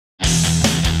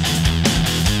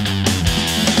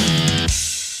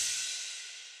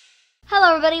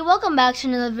everybody, welcome back to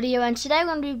another video, and today we're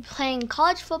going to be playing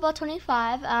College Football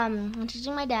 25. I'm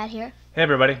teaching my dad here. Hey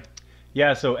everybody.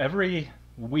 Yeah, so every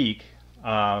week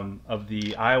of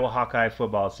the Iowa Hawkeye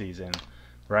football season,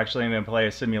 we're actually going to play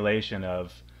a simulation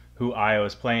of who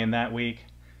Iowa's playing that week.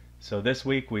 So this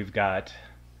week we've got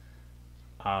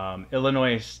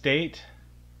Illinois State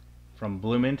from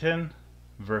Bloomington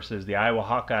versus the Iowa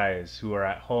Hawkeyes, who are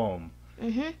at home.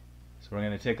 So we're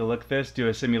going to take a look at this, do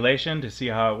a simulation to see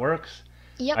how it works.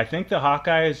 Yep. I think the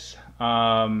Hawkeyes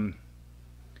are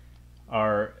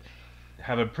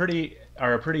a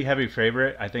pretty heavy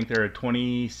favorite. I think they're a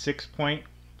 26-point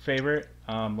favorite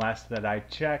last that I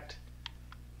checked.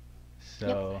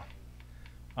 So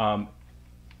in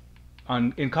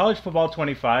College Football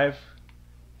 25,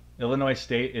 Illinois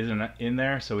State isn't in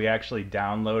there, so we actually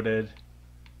downloaded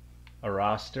a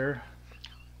roster.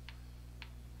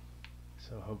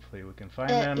 So hopefully we can find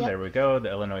them. Yep. There we go,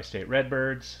 the Illinois State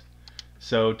Redbirds.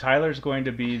 So Tyler's going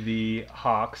to be the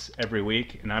Hawks every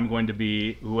week, and I'm going to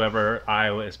be whoever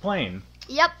Iowa is playing.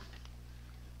 Yep.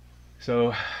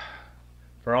 So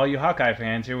for all you Hawkeye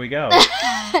fans, here we go.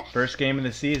 First game of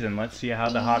the season. Let's see how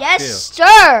the Hawks do. Yes,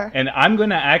 sir. And I'm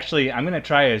gonna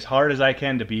try as hard as I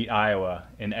can to beat Iowa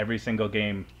in every single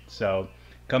game. So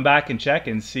come back and check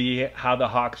and see how the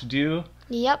Hawks do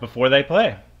before they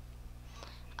play.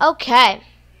 Okay.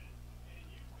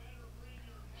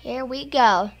 Here we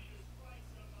go.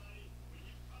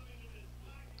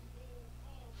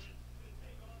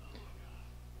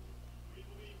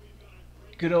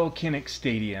 Good old Kinnick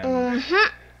Stadium. Here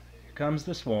comes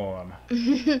the swarm.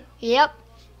 Yep.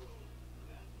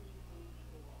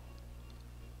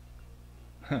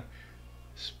 It's a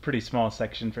pretty small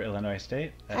section for Illinois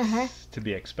State. That's to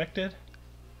be expected.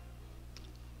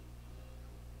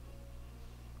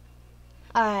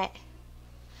 Alright.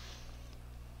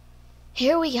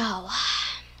 Here we go.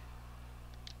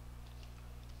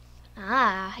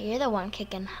 Ah, you're the one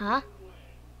kicking, huh?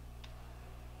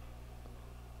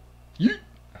 Yeet.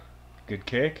 Good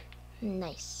kick.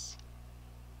 Nice.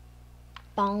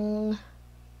 Bong.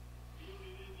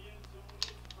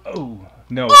 Oh,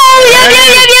 no. Oh,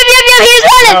 yep, he's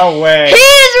running! No way.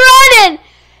 He's running!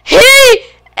 He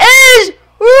is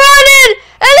running!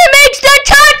 And he makes the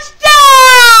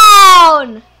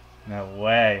touchdown! No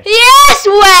way. Yes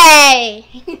way!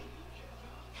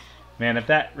 Man, if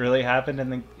that really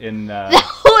happened in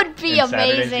That would be in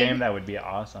Saturday's amazing. game, that would be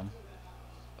awesome.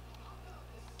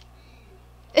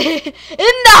 In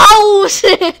the house!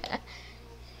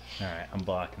 Alright, I'm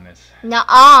blocking this.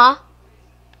 Nuh-uh.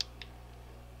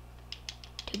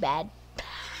 Too bad.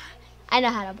 I know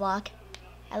how to block.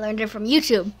 I learned it from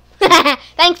YouTube.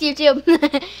 Thanks, YouTube.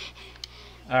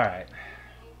 Alright.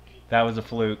 That was a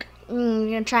fluke. You're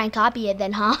gonna try and copy it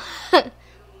then, huh?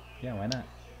 Yeah, why not?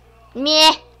 Meh.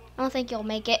 I don't think you'll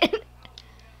make it.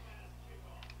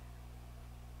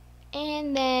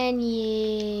 And then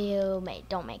you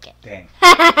don't make it. Dang.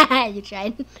 You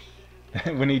tried.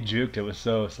 When he juked, it was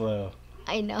so slow.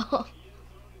 I know.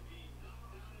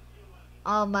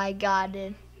 Oh my god,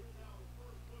 dude.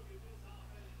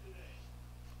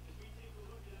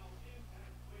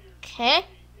 Okay.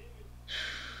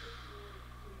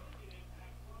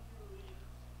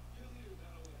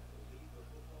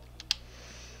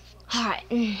 Alright.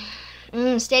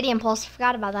 Stadium pulse.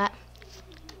 Forgot about that.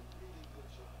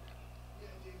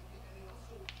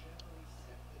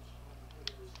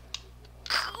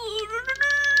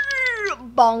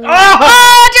 Bong.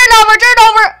 Oh, turn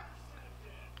over.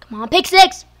 Come on, pick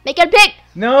six. Make it a pick.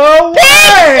 No Pick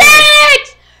way!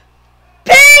 six!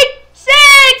 Pick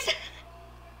six!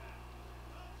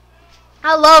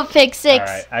 I love pick six.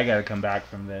 Alright, I gotta come back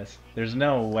from this. There's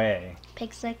no way.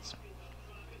 Pick six.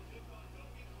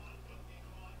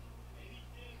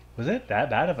 Was it that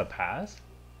bad of a pass?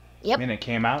 Yep. I mean, it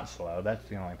came out slow. That's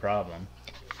the only problem.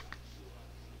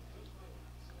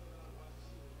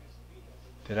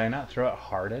 Did I not throw it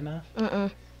hard enough?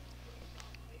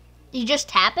 You just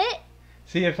tap it?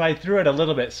 See, if I threw it a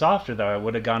little bit softer, though, it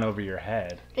would have gone over your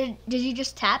head. Did you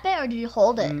just tap it or did you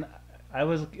hold it?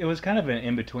 It was kind of an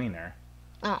in-betweener.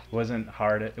 Oh. It wasn't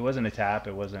hard. It wasn't a tap.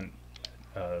 It wasn't...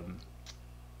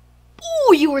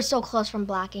 Ooh, you were so close from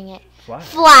blocking it. Flag.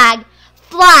 Flag.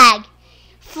 Flag.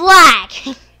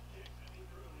 Flag.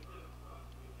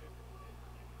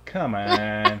 Come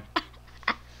on.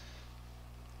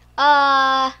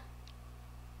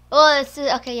 Well, it's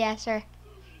okay. Yeah, sure.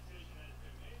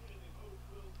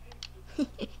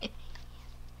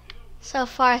 So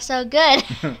far, so good.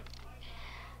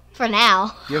 For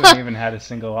now. You haven't even had a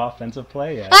single offensive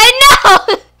play yet.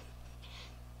 I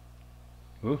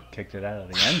know. Ooh, kicked it out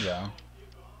of the end zone.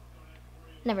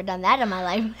 Never done that in my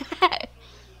life.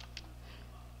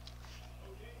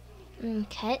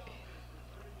 Okay.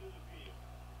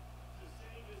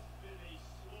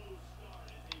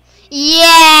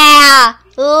 Yeah!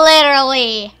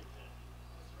 Literally.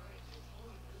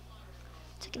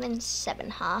 Took it in 7,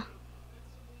 huh?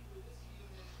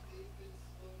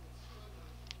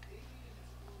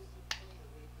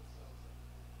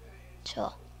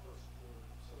 Chill.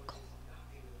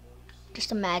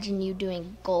 Just imagine you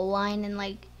doing goal line in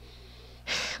like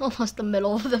almost the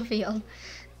middle of the field.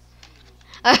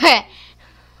 Alright.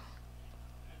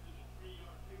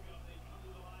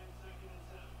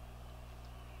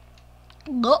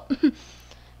 Go.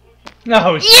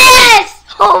 No. Yes!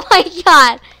 Oh my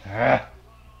god.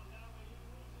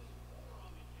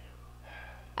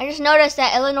 I just noticed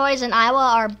that Illinois and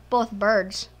Iowa are both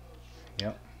birds.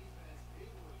 Yep.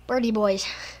 Birdie boys.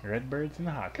 Redbirds and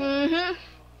the Hawkeyes. Mm-hmm.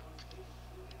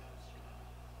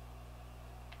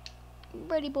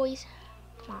 Birdie boys.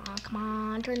 Come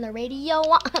on, turn the radio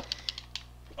on.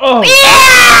 Oh!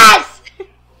 Yes!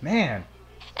 Man.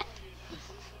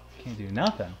 Can't do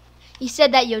nothing. You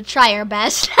said that you'll try your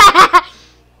best.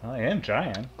 Well, I am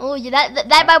trying. Oh,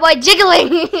 that my boy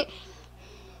jiggling.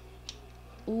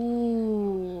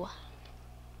 Ooh.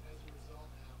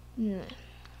 I'm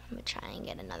gonna try and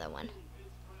get another one.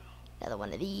 Another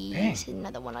one of these. Dang.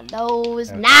 Another one of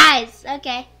those. Okay. Nice.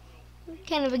 Okay.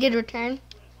 Kind of a good return.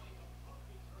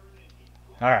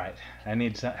 All right. I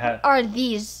need some. Are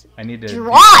these I need to do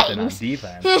drawings? something on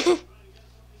defense.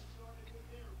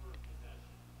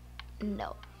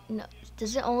 No.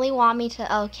 Does it only want me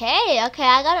to? Okay, I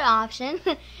got an option.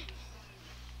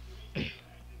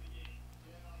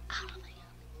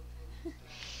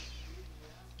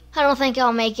 I don't think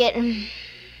I'll make it.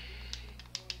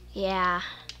 Yeah.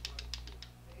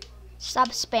 Stop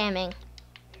spamming.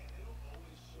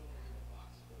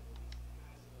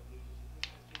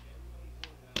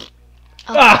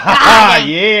 Oh, got him.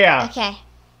 Yeah. Okay.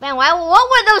 Man, what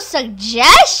were those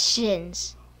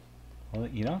suggestions? Well,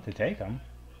 you don't have to take them.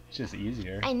 It's just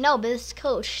easier. I know, but this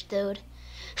coach, dude.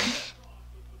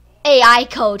 AI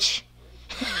coach.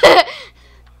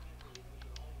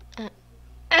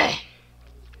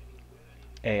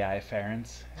 AI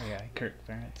Ferentz. AI Kirk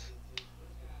Ferentz.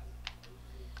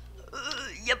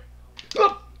 Yep.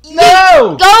 Oh,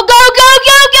 no! Go!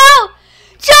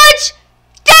 Touch!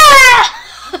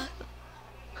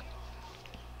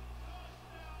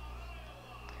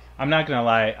 I'm not gonna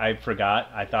lie. I forgot.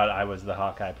 I thought I was the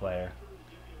Hawkeye player.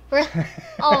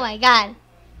 Oh my god.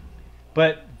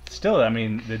 But still, I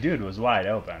mean, the dude was wide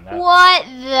open. What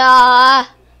the?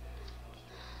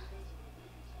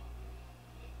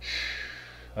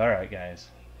 All right, guys.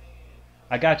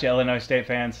 I got you, Illinois State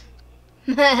fans.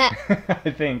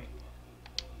 I think.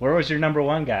 Where was your number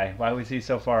 1 guy? Why was he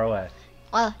so far away?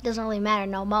 Well, it doesn't really matter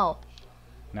no mo.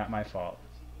 Not my fault.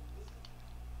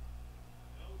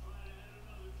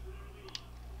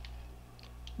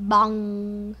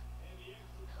 Bong.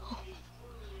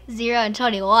 0 and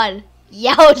 21.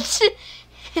 Youch.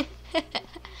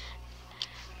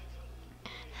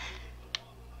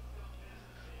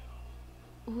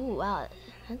 Ooh, wow.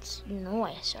 That's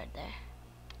noise right there.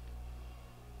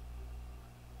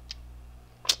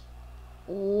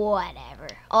 Whatever.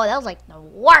 Oh, that was like the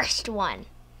worst one.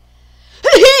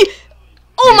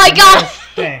 Oh my god!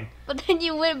 Dang. But then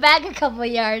you went back a couple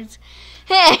yards.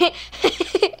 Hey.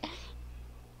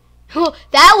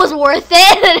 That was worth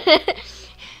it.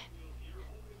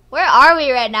 Where are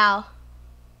we right now?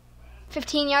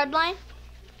 15-yard line?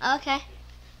 Okay.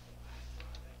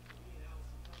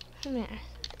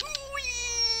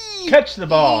 Catch the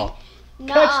ball.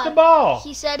 No, Catch the ball.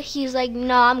 He said he's like,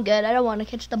 no, I'm good. I don't want to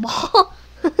catch the ball.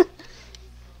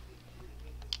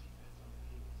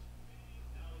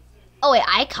 Oh wait,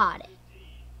 I caught it.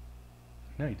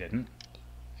 No, you didn't.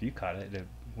 If you caught it, it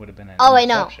would have been an Oh wait,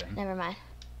 no. interception. Never mind.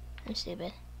 I'm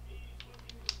stupid.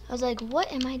 I was like,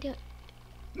 what am I doing?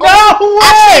 No Oh,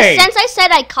 way! actually, since I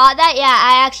said I caught that, yeah,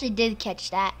 I actually did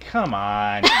catch that. Come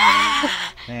on.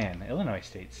 Man, Illinois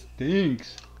State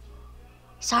stinks.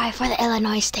 Sorry for the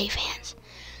Illinois State fans.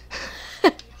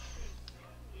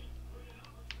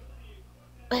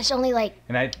 But it's only like...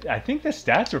 And I think the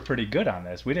stats were pretty good on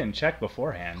this. We didn't check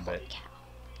beforehand, but...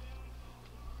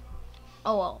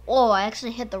 Oh, well. Oh, I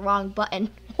actually hit the wrong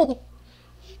button. All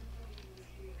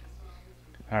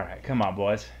right, come on,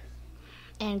 boys.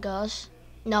 And goes.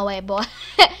 No way, boy.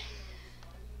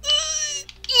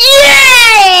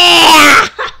 Yeah!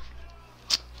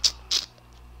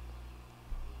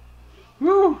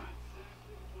 Woo!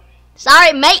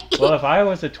 Sorry, mate. Well, if I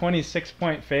was a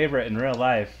 26-point favorite in real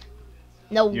life,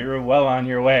 No. you're well on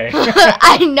your way.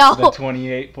 I know. The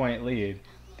 28-point lead.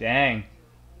 Dang.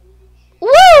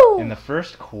 Woo! In the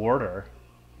first quarter.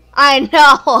 I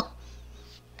know.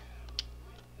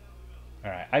 All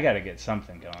right, I got to get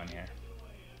something going here.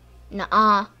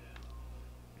 Nuh-uh.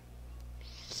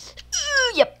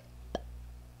 Yep.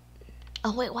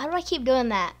 Oh, wait, why do I keep doing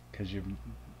that? Because you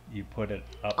put it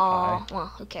up Oh, high. well,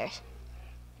 who cares?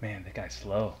 Man, that guy's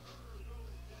slow.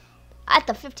 At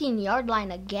the 15-yard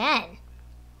line again.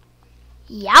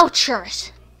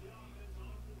 Youchers.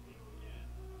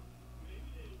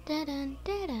 Da-dun,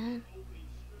 da-dun.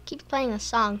 Keep playing the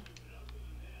song.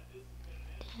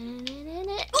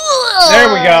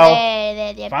 There we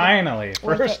go. There. Finally,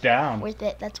 first down. Worth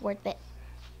it. That's worth it.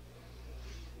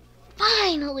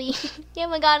 Finally. You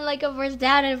haven't gotten like a first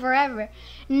down in forever.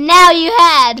 Now you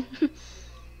had.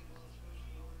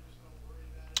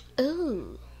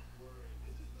 Ooh.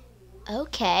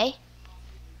 Okay.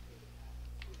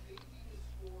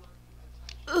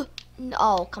 Ooh.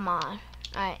 Oh, come on.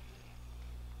 Alright.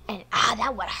 And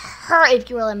that would hurt if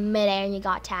you were in midair and you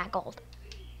got tackled.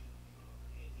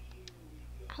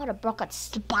 I would have broke a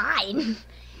spine.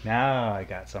 Now I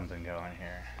got something going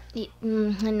here.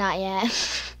 Not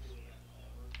yet.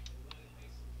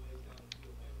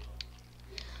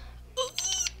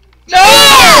 No!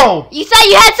 Yeah! You said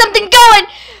you had something going.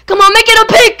 Come on, make it a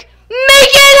pick.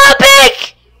 Make it a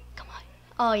pick. Come on.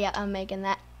 Oh yeah, I'm making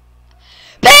that.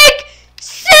 Pick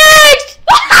 6.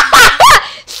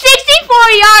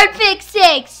 64-yard pick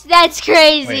 6. That's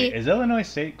crazy. Wait, is Illinois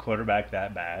State quarterback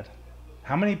that bad?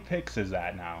 How many picks is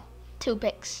that now? 2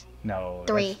 picks. No,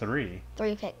 3. that's 3.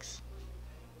 3 picks.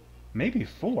 Maybe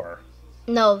 4.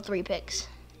 No, 3 picks.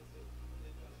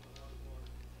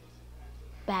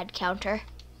 Bad counter.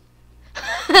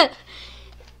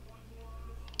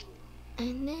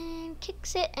 And then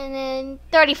kicks it, and then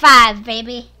 35,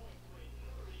 baby.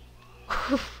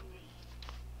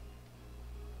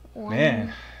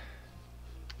 Man.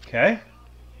 Okay.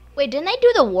 Wait, didn't they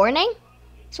do the warning?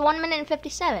 It's 1 minute and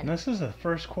 57. This is the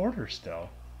first quarter still.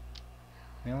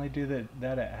 They only do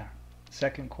that at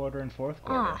second quarter and fourth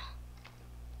quarter. Ah.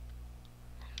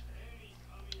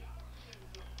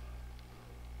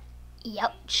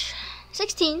 Youch.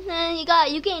 16.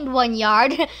 You gained 1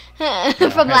 yard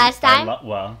from last time.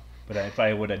 Well, but if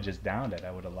I would have just downed it,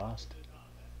 I would have lost.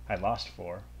 I lost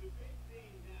 4.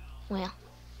 Well,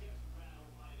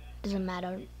 doesn't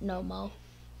matter no more.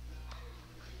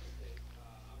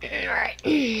 Alright.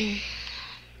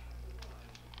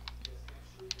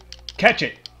 Catch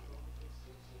it.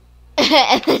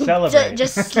 And then Celebrate.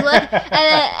 Just slip.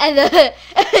 and then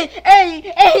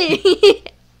hey.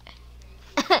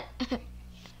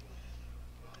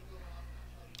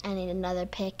 I need another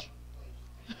pick.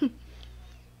 What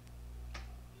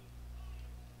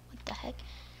the heck?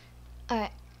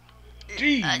 Alright.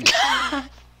 Jeez.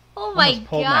 Oh my Almost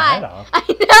pulled my head god. off. I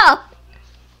know.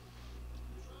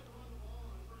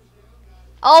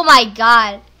 Oh my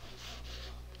god.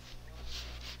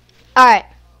 Alright.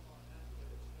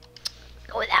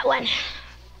 Go with that one.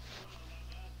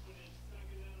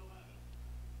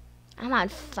 I'm on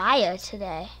fire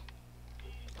today.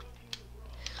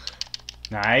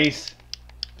 Nice.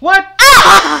 What?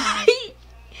 Ah! He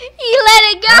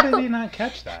let it How go. did he not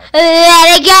catch that?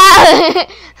 Let it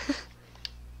go.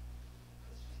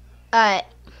 Alright,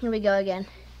 here we go again.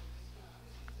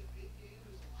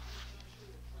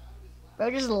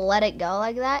 Bro, just let it go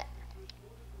like that.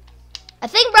 I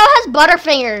think bro has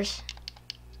butterfingers.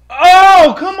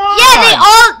 Oh, come on!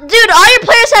 Yeah, dude, all your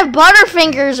players have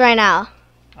butterfingers right now.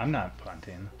 I'm not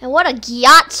punting. And what a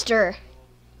gyatster.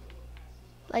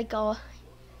 Like,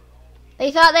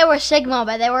 they thought they were Sigma,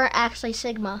 but they weren't actually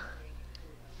Sigma.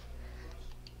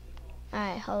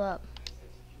 Alright, hold up.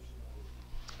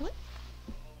 What?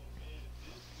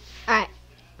 Alright.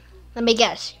 Let me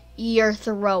guess. You're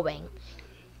throwing.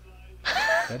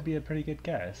 That'd be a pretty good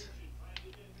guess.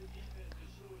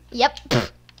 Yep.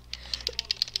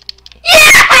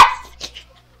 Yes!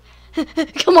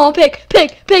 Come on, pick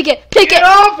it. Get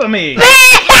off of me!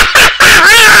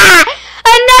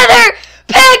 Another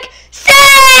pick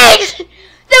 6!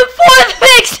 The 4th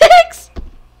pick 6!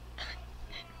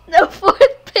 The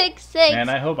 4th pick 6. Man,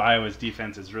 I hope Iowa's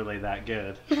defense is really that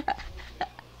good.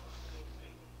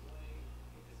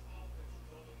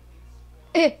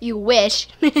 You wish.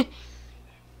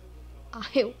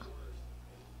 Iowa.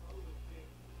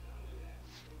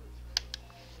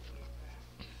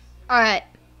 Alright.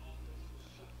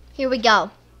 Here we go.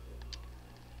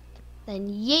 Then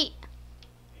yeet.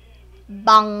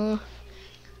 Bong.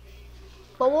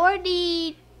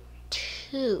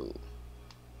 42.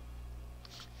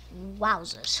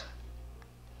 Wowzers.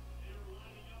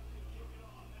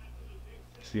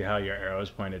 See how your arrow's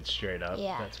pointed straight up?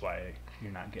 Yeah. That's why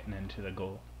you're not getting into the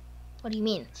goal. What do you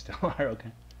mean? Still are,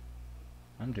 okay.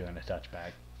 I'm doing a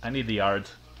touchback. I need the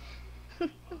yards.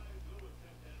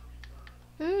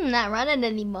 Not running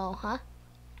anymore, huh?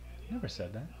 Never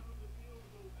said that.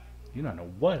 You don't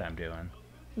know what I'm doing.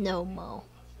 No mo.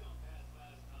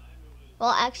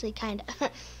 Well, actually, kind of.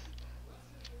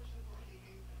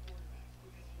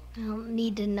 I don't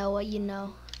need to know what you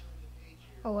know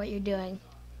or what you're doing.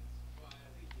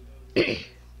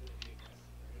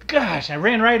 Gosh, I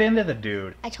ran right into the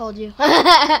dude. I told you.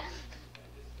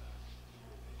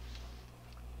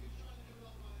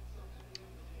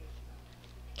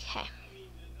 Okay.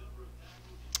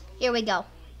 Here we go.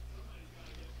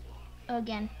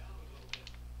 Again.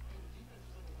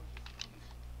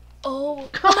 Oh.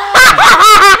 Come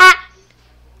on!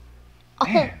 Oh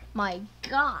Man. my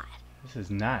God. This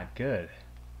is not good.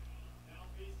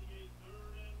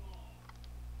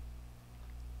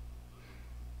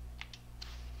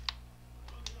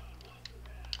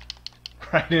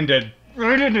 Right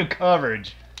into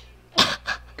coverage.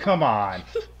 Come on.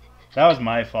 That was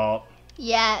my fault.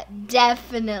 Yeah,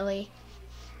 definitely.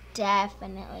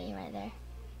 Definitely right there.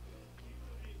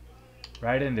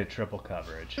 Right into triple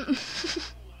coverage.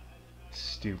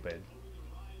 Stupid.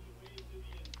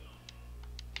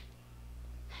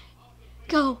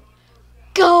 Go.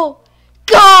 Go.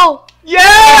 Go.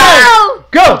 Yes! Go.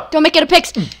 Go! Don't make it a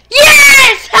picks.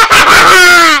 Yes!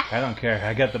 I don't care.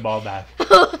 I got the ball back.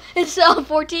 It's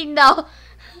 14 now.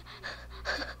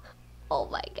 Oh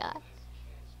my God.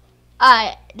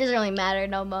 It doesn't really matter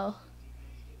no more.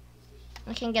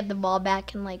 I can get the ball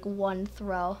back in like one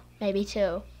throw, maybe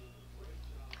two.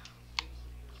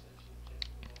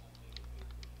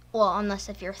 Well, unless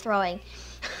if you're throwing.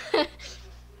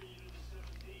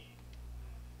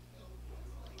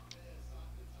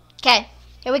 Okay,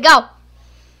 here we go.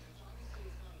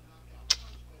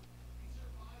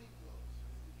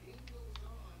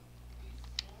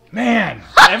 Man,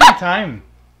 every time.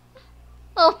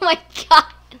 Oh my God.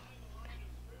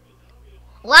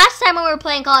 Last time when we were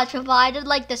playing college football, I did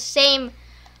like the same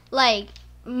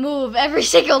move every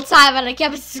single time and I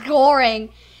kept scoring.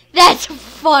 That's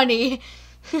funny.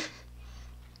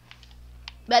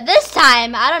 But this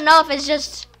time, I don't know if it's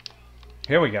just...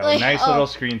 Here we go. Nice little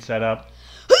screen setup.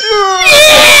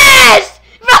 Yes!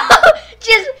 Bro,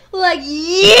 just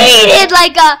yeeted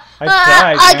like a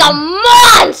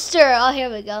monster. Oh,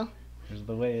 here we go. Here's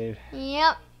the wave.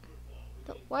 Yep.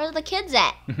 Where's the kids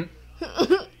at?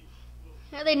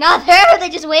 Are they not there? Are they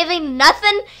just waving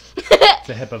nothing? It's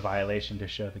a HIPAA violation to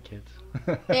show the kids.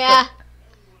 Yeah.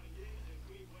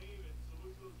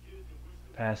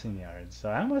 Passing yards. So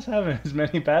I almost have as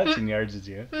many passing yards as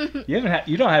you. You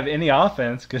don't have any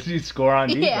offense because you score on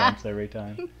defense every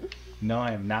time. No,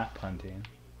 I am not punting.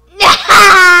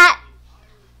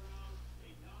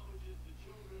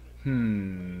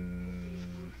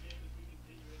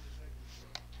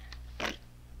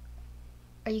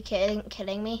 Are you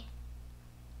kidding me?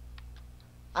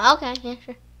 Okay, yeah,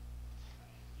 sure.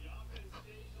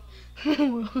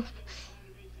 No,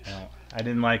 I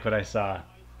didn't like what I saw.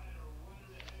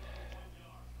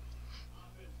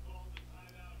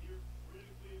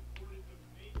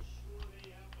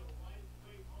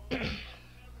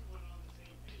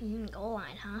 Goal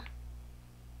line, huh?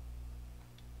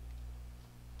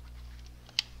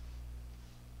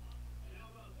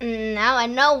 Now I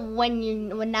know when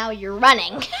you're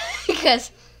running,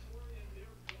 because.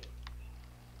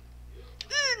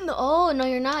 Oh no,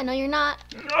 you're not. No, you're not.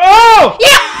 Oh!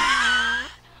 Yeah.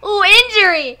 Ooh,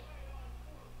 injury.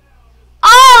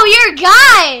 Oh, your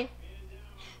guy.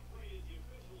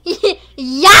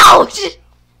 Youch!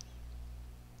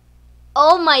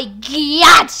 Oh my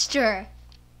godster!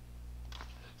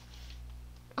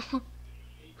 All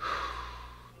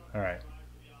right.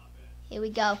 Here we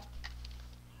go.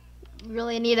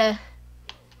 Really need to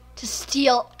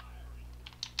steal.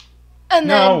 And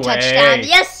then touchdown. Way.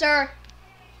 Yes, sir.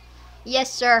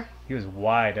 Yes, sir. He was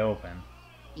wide open.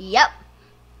 Yep.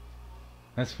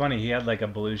 That's funny. He had like a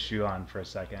blue shoe on for a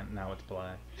second. Now it's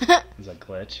black. It's a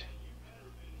glitch.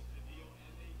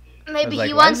 Maybe like,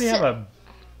 he why wants does he to. have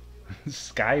a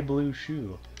sky blue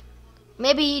shoe?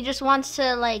 Maybe he just wants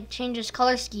to change his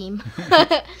color scheme.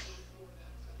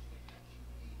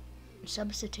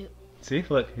 Substitute. See,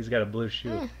 look, he's got a blue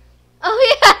shoe.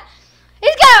 Oh yeah,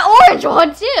 he's got an orange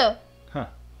one too. Huh.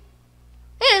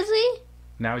 Yeah, see?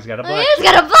 Now he's got a Oh, black. he's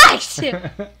got a black shoe.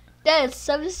 That's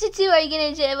substitute. Are you gonna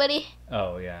into it, buddy?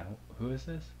 Oh yeah. Who is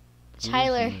this?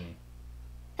 Tyler. Who is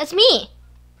me? That's me.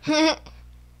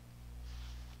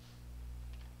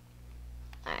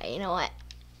 Alright, you know what?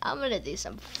 I'm gonna do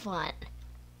some fun.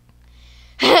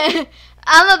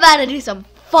 I'm about to do some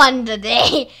fun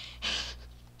today.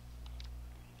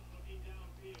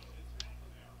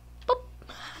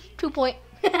 2 point.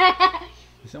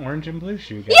 It's an orange and blue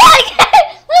shoe guy. Yeah,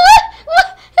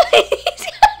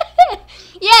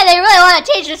 yeah, they really want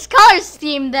to change this color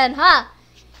scheme then, huh?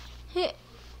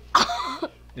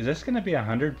 Is this going to be a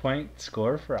 100-point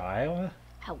score for Iowa?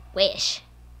 I wish.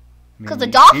 I Because mean,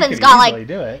 the Dolphins got like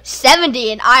do it.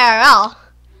 70 in IRL.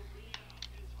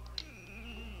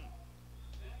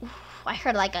 Oof, I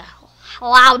heard like a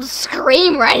loud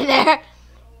scream right there.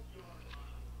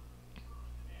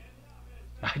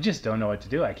 I just don't know what to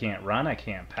do. I can't run. I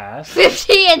can't pass.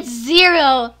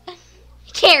 50-0. You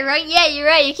can't run. Yeah, you're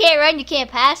right. You can't run. You can't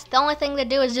pass. The only thing to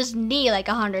do is just knee like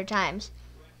 100 times.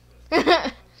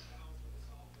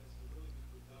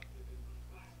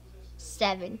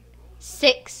 7,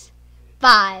 6,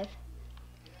 5,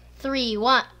 3,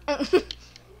 1.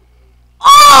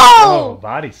 Oh!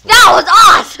 Body slam. That was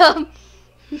awesome.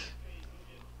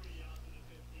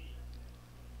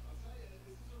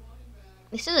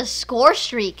 This is a score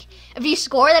streak. If you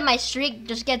score, then my streak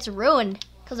just gets ruined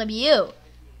because of you.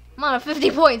 I'm on a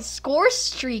 50-point score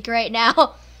streak right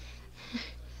now.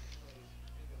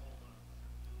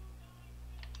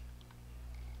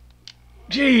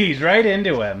 Jeez, right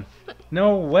into him.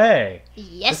 No way.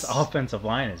 Yes. This offensive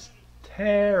line is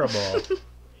terrible.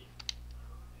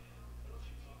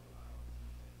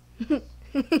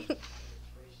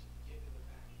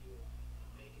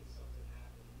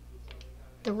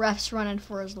 The ref's running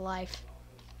for his life.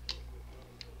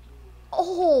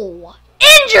 Oh,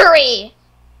 injury!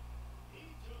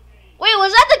 Wait,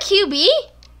 was that the QB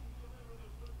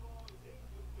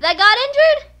that got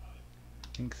injured? I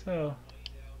think so.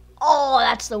 Oh,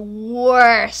 that's the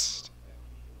worst.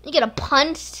 You get a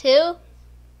punt too?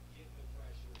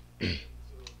 Good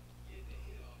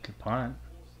punt.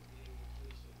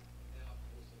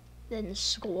 Then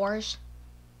scores.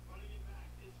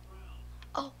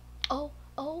 Oh.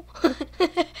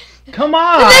 Come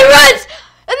on! And then runs!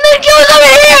 And then goes over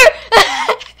here!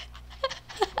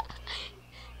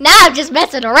 Now I'm just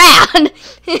messing around.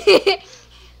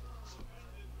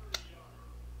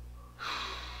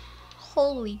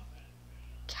 Holy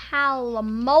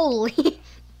calamoli.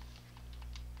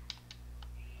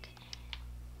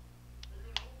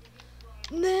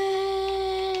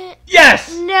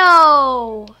 Yes!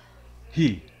 No!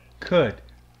 He could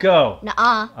go.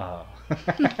 Nuh-uh. Oh.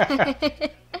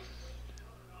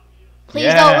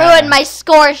 Please don't ruin my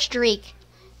score streak.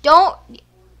 Don't.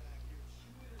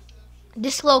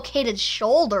 Dislocated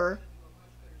shoulder.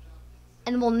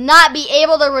 And will not be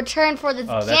able to return for this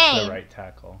game. Oh, that's the right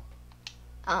tackle.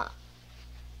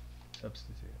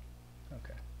 Substitute.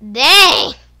 Okay.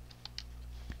 Dang.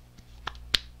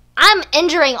 I'm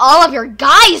injuring all of your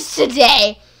guys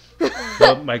today.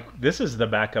 Well, this is the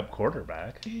backup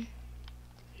quarterback.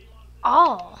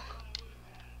 Oh.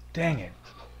 Dang it.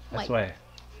 That's why.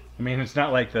 I mean, it's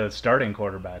not like the starting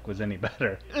quarterback was any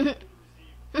better.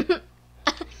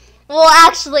 Well,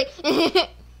 actually,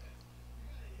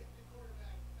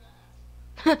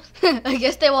 I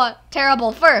guess they want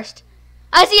terrible first.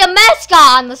 I see a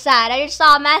mascot on the side. I just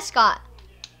saw a mascot.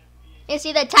 You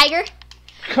see that tiger?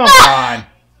 Come on.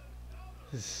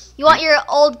 You want your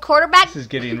old quarterback? This is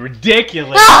getting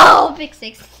ridiculous. Oh, pick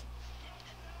six.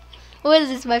 What is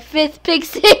this, my 5th pick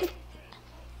six?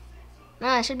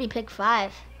 No, it should be pick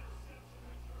 5.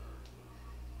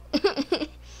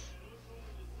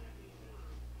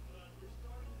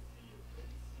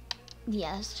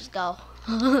 Yeah, let's just go.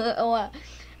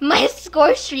 My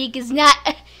score streak is not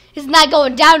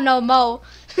going down no more.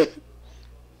 Boop.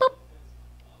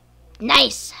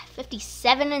 Nice,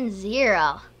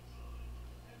 57-0.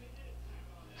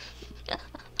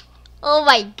 Oh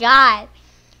my God.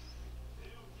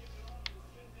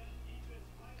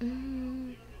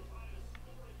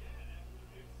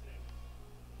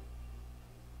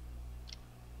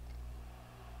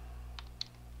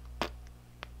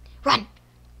 Run,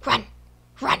 run,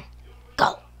 run,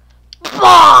 go.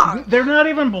 Bong! They're not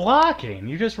even blocking.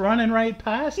 You're just running right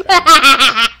past them.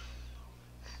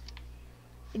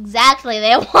 Exactly.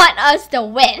 They want us to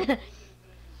win.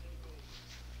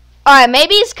 Alright,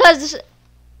 maybe it's because,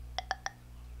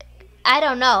 I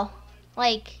don't know.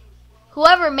 Like,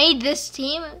 whoever made this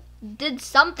team did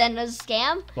something as a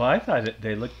scam. Well, I thought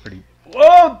they looked pretty...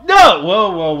 Whoa! No!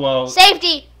 Whoa.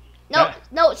 Safety! No,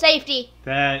 safety.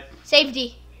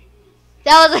 Safety.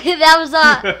 That was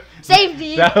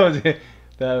safety. That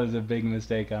was a big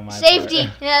mistake on my part. Safety.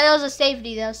 Yeah, that was a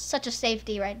safety. That was such a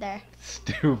safety right there.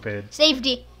 Stupid.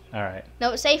 Safety. All right.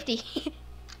 No, safety.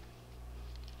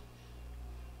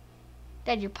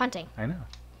 Dad, you're punting. I know.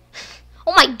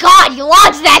 Oh my God, you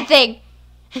launched that thing.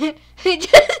 Dude,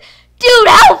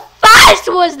 how fast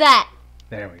was that?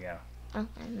 There we go. Oh,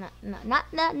 not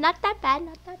that bad. Not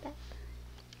that bad.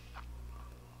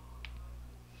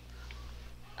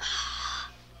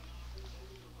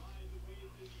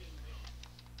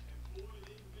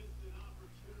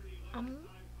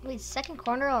 Wait, second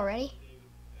corner already?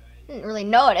 Didn't really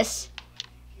notice.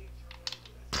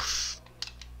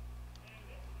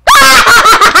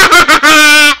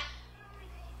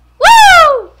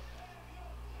 Woo!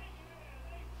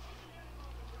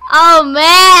 Oh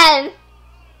man!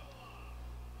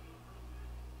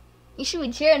 You should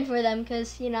be cheering for them,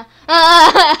 cause you know.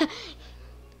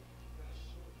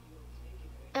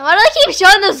 And why do they keep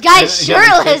showing those guys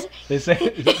shirtless? They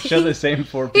show the same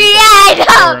four people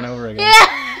over and over again.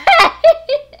 Yeah.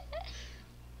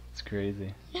 It's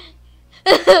crazy.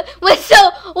 What's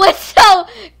so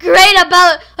great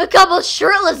about a couple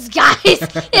shirtless guys?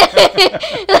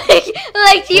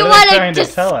 like, do you want to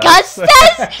discuss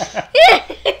this?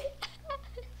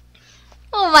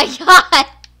 Oh my god!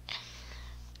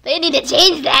 They need to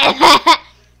change that.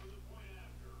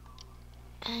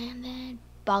 And then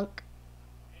bunk.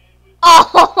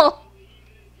 Oh!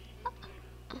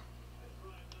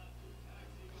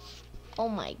 Oh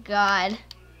my god.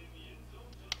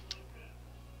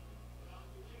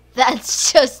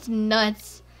 That's just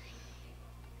nuts.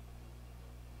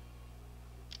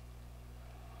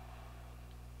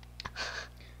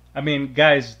 I mean,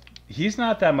 guys, he's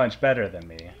not that much better than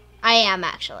me. I am,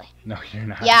 actually. No, you're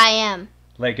not. Yeah, I am.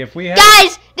 Like, if we have...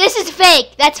 Guys, this is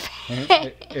fake. That's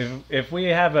fake. If we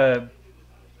have a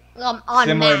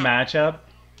similar matchup,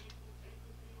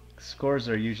 scores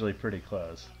are usually pretty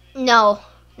close. No,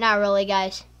 not really,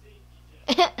 guys.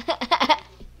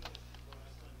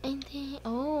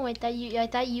 Oh, I thought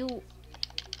you.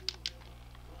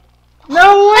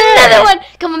 No way! Another one!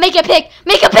 Come on, make a pick!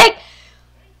 Make a pick!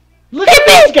 Look at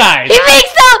these guys! He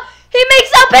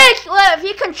makes a pick! Well, if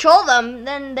you control them,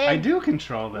 then they... I do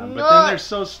control them, but then they're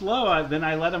so slow, then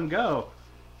I let them go.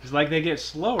 It's like they get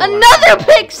slower. Another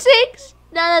pick six!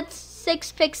 No, that's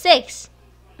 6 pick 6.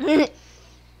 There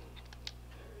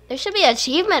should be an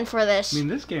achievement for this. I mean,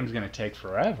 this game's gonna take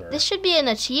forever. This should be an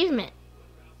achievement.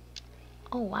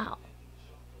 Oh, wow.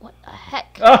 What the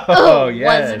heck? Oh,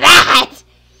 yes. Was that?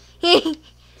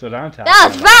 That's what I'm talking That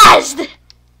was fast!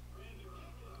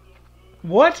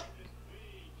 What?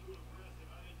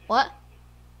 What?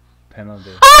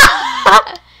 Penalty.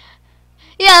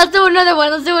 Yeah, let's do another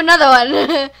one. Let's do another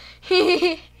one.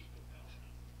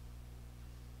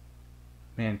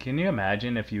 Man, can you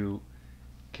imagine if you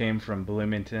came from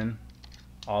Bloomington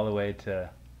all the way to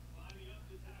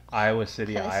Iowa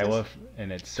City, Iowa,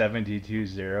 and it's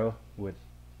 72-0 with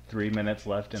 3 minutes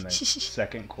left in the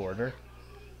second quarter?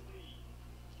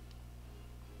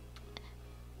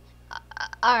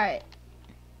 Alright.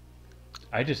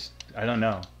 I don't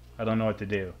know. I don't know what to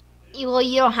do. Well,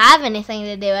 you don't have anything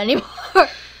to do anymore.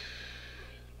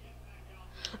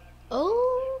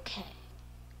 Okay.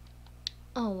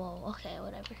 Oh, well, okay,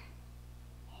 whatever.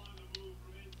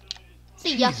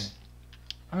 See ya. Jeez.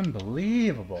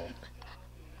 Unbelievable.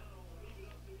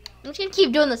 I'm just gonna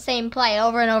keep doing the same play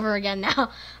over and over again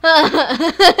now.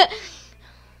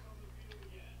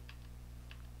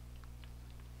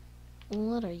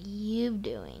 What are you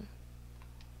doing?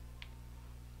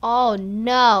 Oh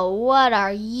no, what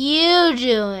are you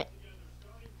doing?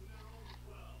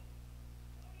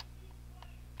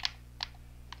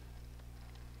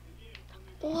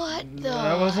 What the?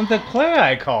 That wasn't the play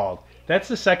I called. That's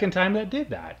the second time that did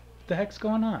that. What the heck's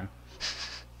going on?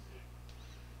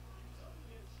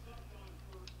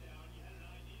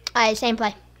 Alright, same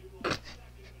play.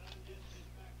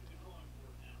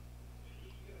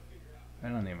 I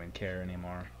don't even care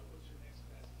anymore.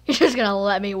 You're just gonna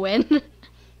let me win.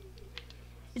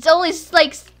 It's only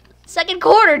like second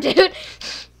quarter, dude.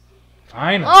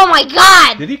 Fine. Oh my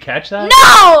god! Did he catch that?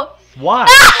 No! Why?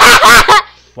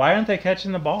 Why aren't they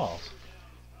catching the balls?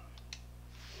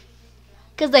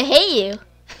 Because they hate you.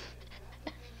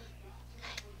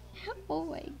 Oh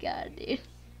my god, dude.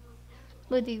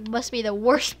 It must be the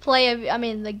worst play of,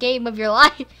 the game of your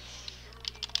life.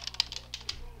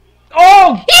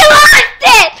 Oh! He lost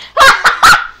it!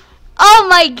 Oh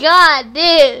my god,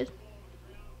 dude.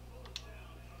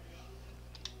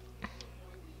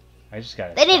 I just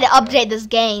gotta. They need to update this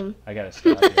game. I gotta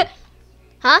stop you.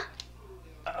 Huh?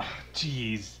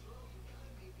 Jeez.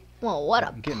 Well, what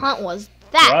a punt was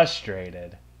that?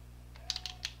 Frustrated.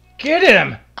 Get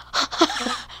him!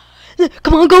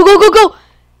 Come on, go, go, go, go!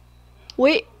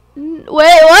 Wait,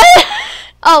 what?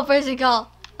 Oh, first and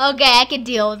call. Okay, I can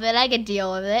deal with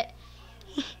it.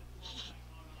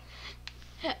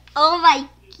 Oh my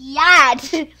god.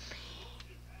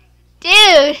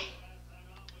 Dude.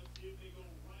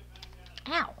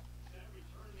 Ow.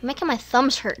 You're making my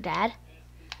thumbs hurt, Dad.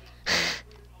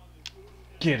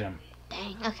 Get him.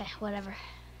 Dang, okay, whatever.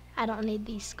 I don't need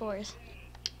these scores.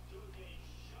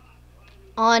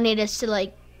 All I need is to,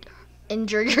 like,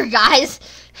 injure your guys.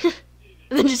 And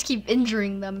then just keep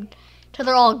injuring them till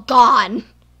they're all gone.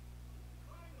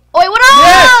 Oh, wait, what?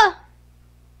 Yes!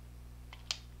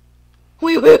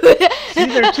 Wait. See,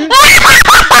 they're too...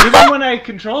 Even when I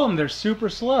control them, they're super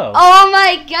slow. Oh,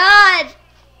 my God.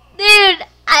 Dude,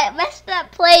 I messed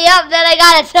that play up, then I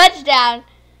got a touchdown.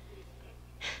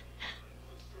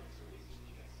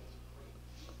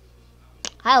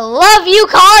 I love you,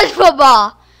 college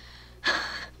football.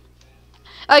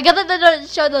 Alright, good that they don't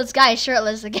show those guys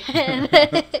shirtless again.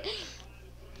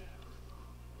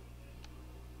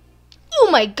 Oh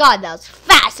my God, that was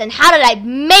fast. And how did I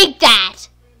make that?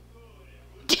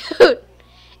 Dude, 80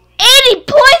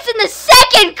 points in the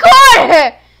second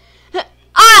quarter. Alright,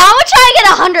 I'm gonna try to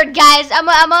get 100, guys. I'm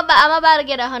about to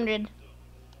get 100.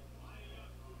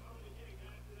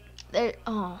 There.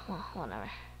 Oh, well,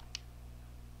 whatever.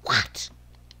 What?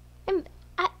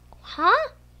 Huh?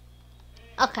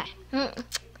 Okay. I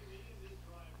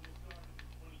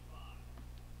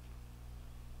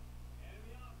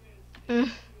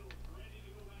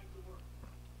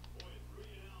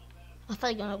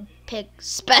thought you were gonna pick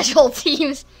special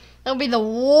teams. That would be the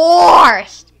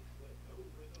worst.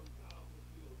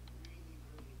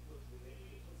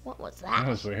 What was that? That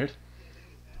was weird.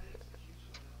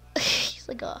 It's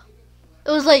like a.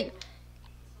 It was like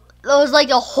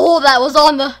a hole that was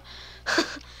on the.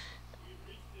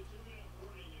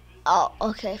 Oh,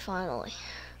 okay, finally.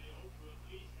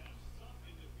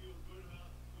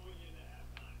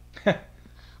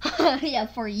 Yeah,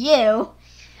 for you.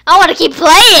 I want to keep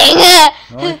playing.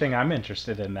 The only thing I'm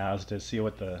interested in now is to see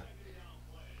what the...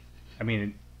 I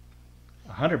mean,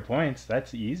 100 points,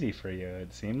 that's easy for you,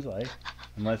 it seems like.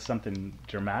 Unless something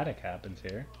dramatic happens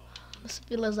here. This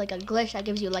feels like a glitch that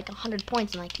gives you like 100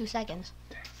 points in like 2 seconds.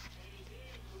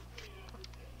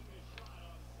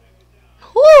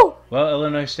 Woo! Well,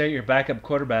 Illinois State, your backup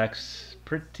quarterback's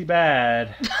pretty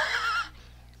bad.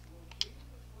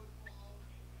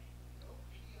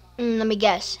 Let me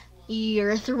guess.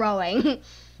 You're throwing.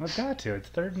 Well, got to. It's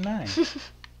 3rd and 9.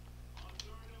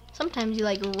 Sometimes you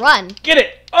like run. Get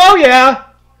it! Oh, yeah!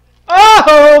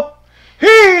 Oh!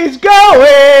 He's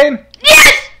going!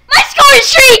 Yes! My scoring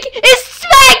streak is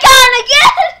back on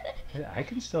again! I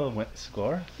can still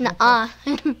score. Nuh-uh.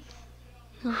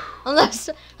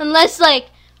 unless like,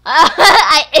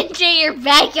 I injure your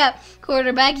backup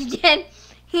quarterback again.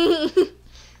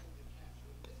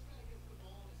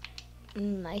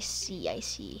 I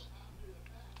see.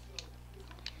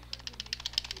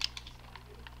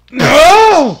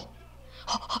 No!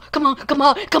 Come on.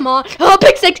 Oh,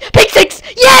 pick six.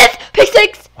 Yes, pick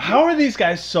six. How are these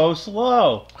guys so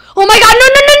slow? Oh my God, no.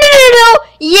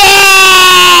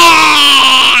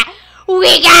 Yeah!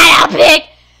 We got a pick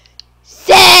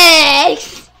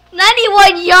six.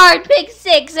 91-yard pick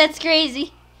six. That's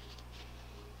crazy.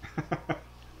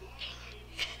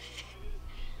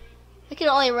 I can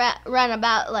only run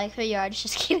about like 3 yards.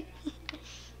 Just kidding.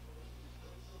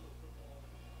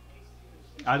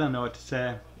 I don't know what to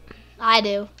say. I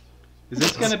do. Is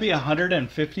this going to be a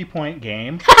 150-point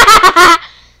game?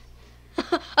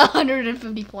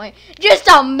 150 point. Just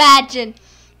imagine.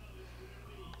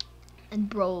 And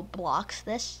bro blocks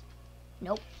this.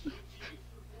 Nope.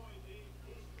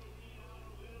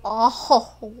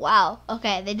 Oh, wow.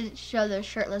 Okay, they didn't show the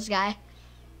shirtless guy.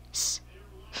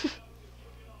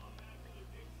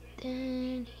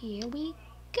 Then here we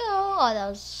go. Oh, that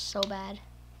was so bad.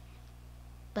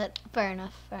 But fair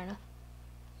enough.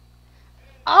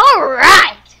 All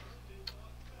right.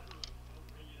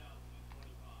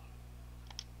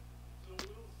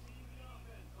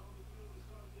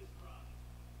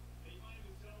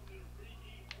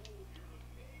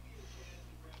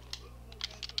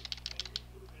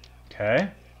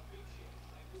 Okay.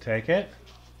 Take it.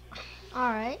 All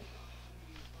right.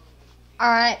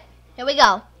 Here we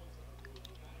go.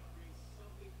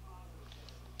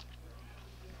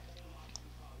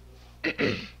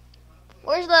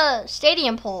 Where's the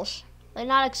stadium polls? They're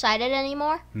not excited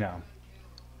anymore? No. I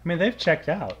mean, they've checked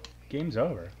out. Game's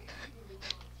over.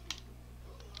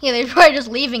 Yeah, they're probably just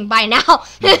leaving by now.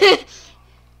 Alright,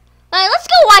 let's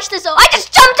go watch this. I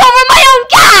just jumped over my own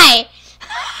guy!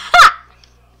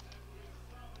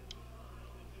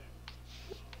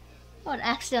 I would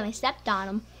accidentally stepped on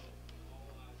him.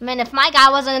 I mean, if my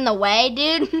guy wasn't in the way,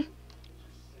 dude.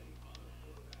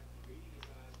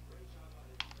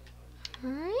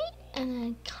 Alright, and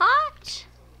then caught.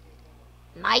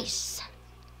 Nice.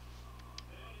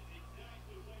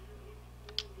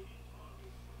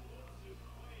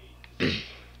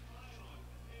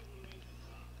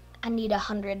 I need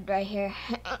 100 right here.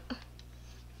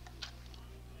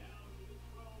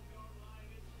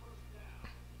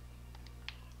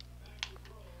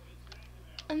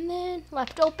 And then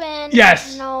left open.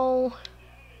 Yes! No.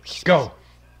 Go.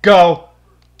 Go.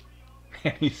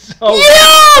 Man, he's so...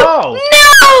 No!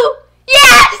 No!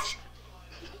 Yes!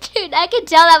 Dude, I can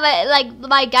tell that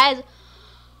my guys...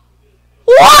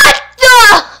 What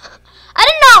the? I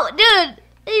didn't know, dude.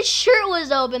 His shirt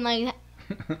was open like that.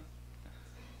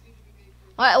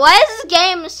 Why is this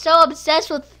game so obsessed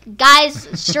with guys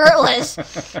shirtless?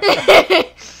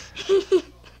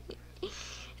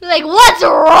 Like, what's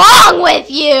wrong with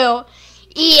you,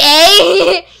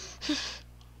 EA?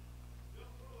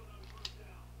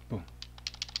 Boom.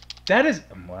 That is,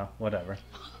 well, whatever.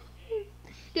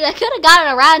 Dude, I could have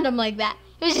gotten around him like that.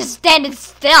 He was just standing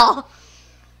still.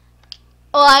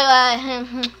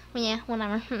 Oh, yeah,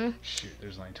 whatever. Shoot,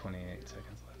 there's only 28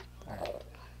 seconds left.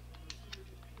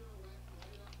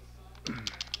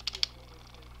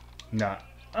 Nah.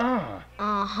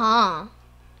 Uh-huh.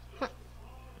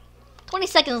 20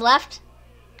 seconds left.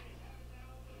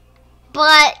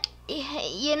 But,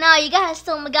 you know, you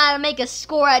still gotta make a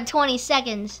score at 20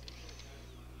 seconds.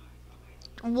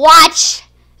 Watch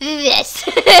this.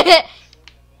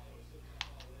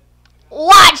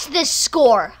 Watch this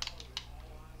score.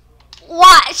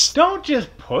 Watch. Don't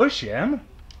just push him.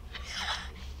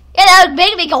 Yeah, that would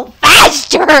make me go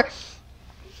faster.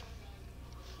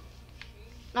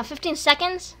 Now 15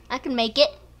 seconds. I can make it.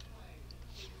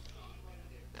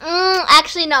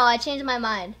 Actually, no. I changed my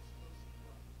mind.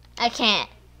 I can't.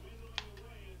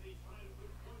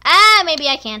 Maybe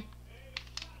I can.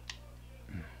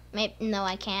 Maybe no,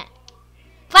 I can't.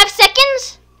 5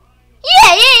 seconds?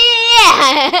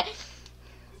 Yeah.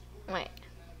 Wait.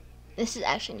 This is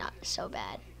actually not so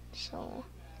bad. So.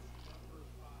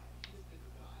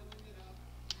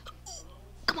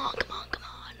 Come on.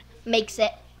 Makes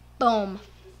it. Boom.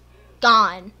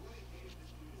 Gone.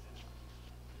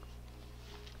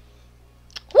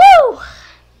 Woo!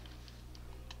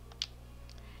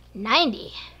 90.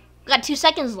 We got 2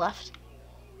 seconds left.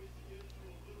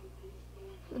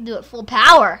 We'll do it full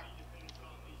power.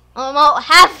 Almost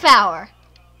half power.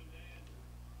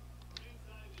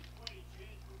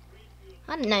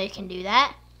 I didn't know you can do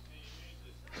that.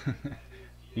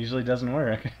 Usually doesn't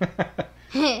work.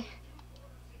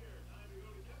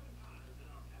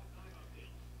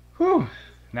 Whew.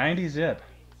 90 zip.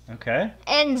 Okay.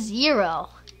 And 0.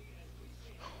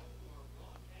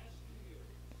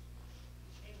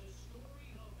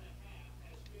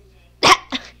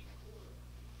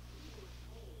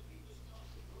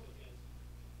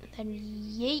 Then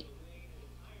yeet.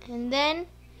 And then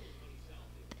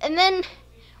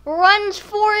runs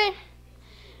for it.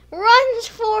 Bet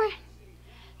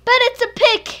it's a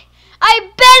pick. I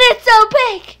bet it's a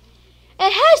pick.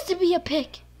 It has to be a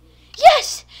pick.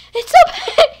 Yes, it's a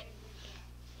pick.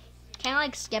 Can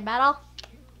I skip battle?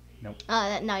 Nope.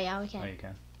 No, yeah, we can. Oh, you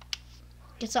can.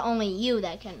 It's only you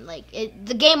that can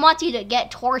the game wants you to get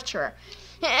torture.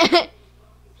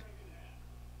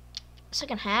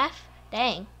 Second half?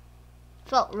 Dang.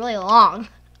 Felt really long.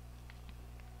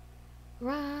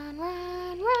 Run.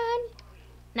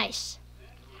 Nice.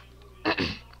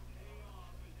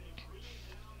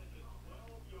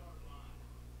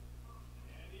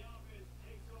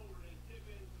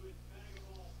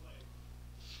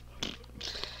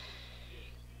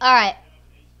 All right.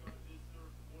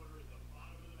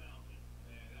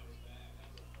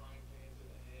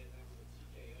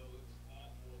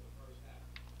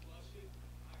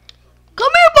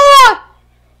 Come here, boy.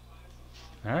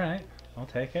 All right. I'll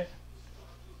take it.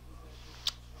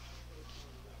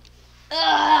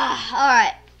 All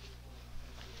right.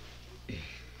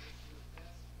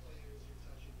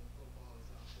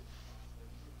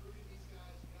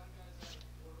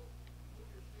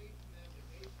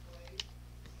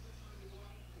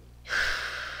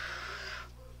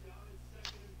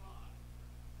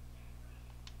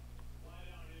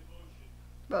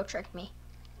 Bro tricked me.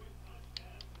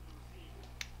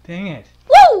 Dang it.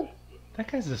 Woo!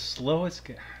 That guy's the slowest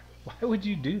guy. Why would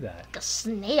you do that? Like a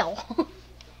snail.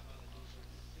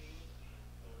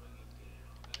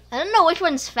 I don't know which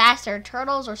one's faster,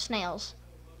 turtles or snails.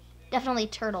 Definitely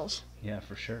turtles. Yeah,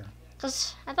 for sure.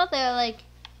 Because I thought they were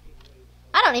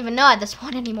I don't even know at this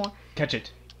point anymore. Catch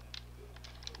it.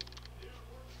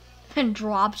 And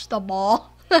drops the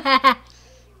ball.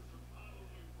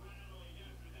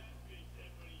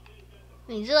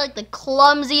 These are the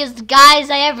clumsiest guys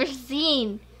I ever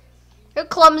seen. They're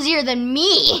clumsier than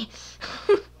me.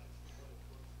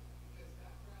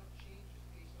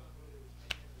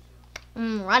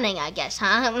 Running, I guess,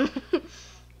 huh?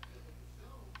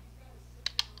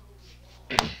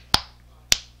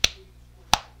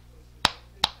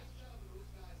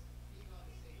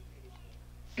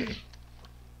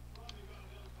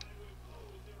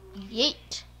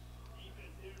 Yeet.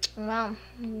 Wow.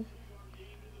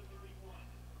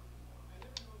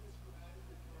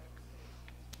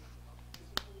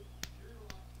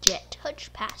 Jet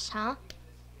touch pass, huh?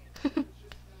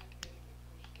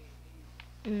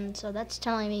 So that's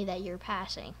telling me that you're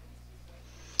passing.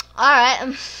 Alright,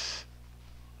 I'm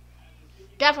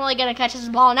definitely gonna catch this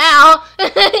ball now.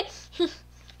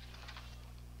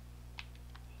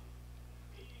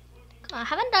 I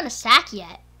haven't done a sack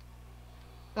yet.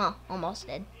 Well, almost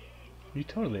did. You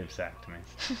totally have sacked me.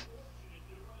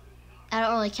 I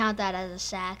don't really count that as a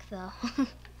sack, though.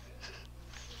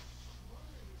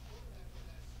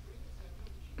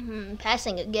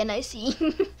 Passing again, I see.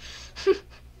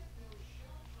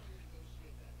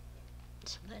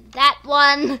 That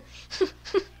one.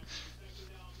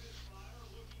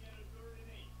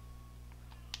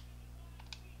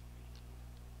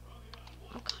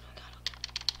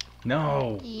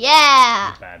 No.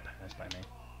 Yeah. Bad pass by me.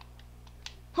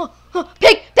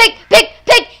 Pick, pick, pick,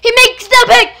 pick. He makes the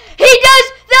pick. He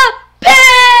does the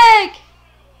pick.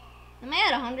 Am I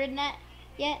at 100 net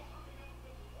yet?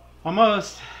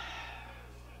 Almost.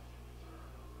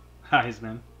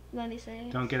 Heisman. What did he say?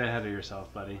 Don't get ahead of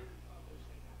yourself, buddy.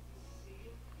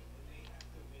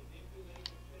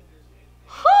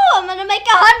 I'm gonna make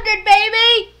 100,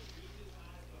 baby.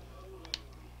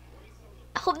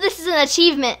 I hope this is an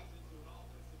achievement.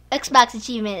 Xbox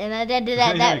achievement, and I did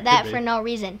that for no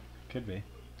reason. Could be.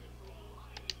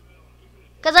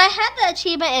 Cause I had the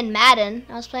achievement in Madden.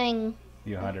 I was playing.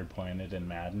 You 100 pointed in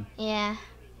Madden. Yeah,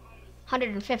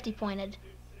 150 pointed.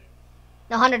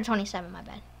 No, 127. My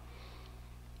bad.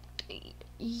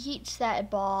 Yeets that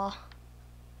ball.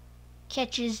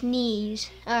 Catches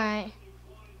knees. All right.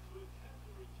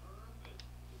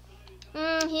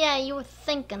 Yeah, you were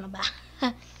thinking about.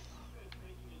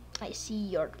 I see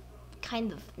you're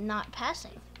kind of not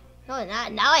passing. No,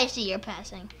 not now. I see you're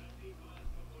passing.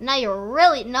 Now you're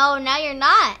really no. Now you're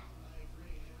not.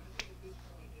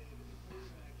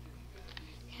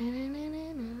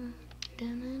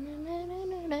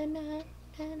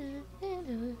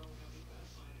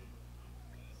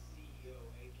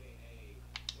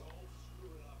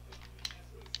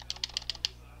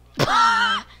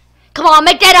 Come on,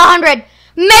 make that 100.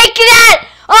 Make that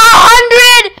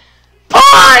 100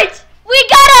 points. We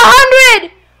got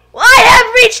 100. I have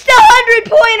reached the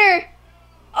 100-pointer.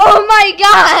 Oh my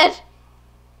God.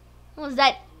 What was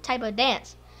that type of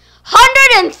dance?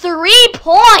 103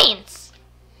 points.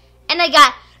 And I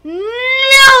got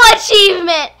no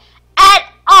achievement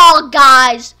at all,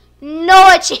 guys.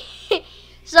 No achievement.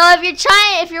 So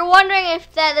if you're wondering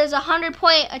if there's a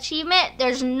 100-point achievement,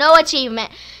 there's no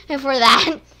achievement for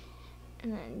that.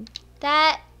 And then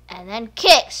that, and then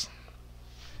kicks.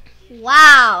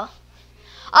 Wow.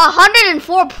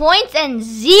 104 points and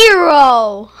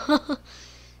 0.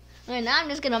 And now I'm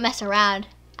just gonna mess around.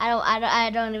 I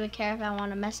don't even care if I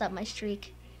want to mess up my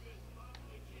streak.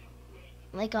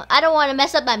 Like I don't want to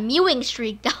mess up my mewing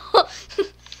streak though. All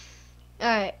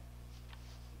right.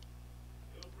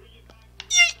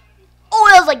 Oh,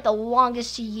 that was like the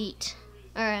longest yeet.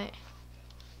 All right.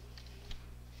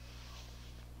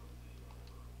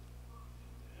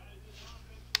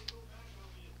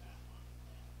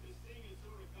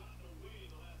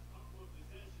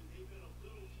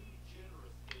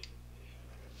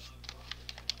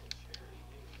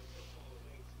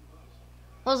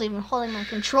 I wasn't even holding my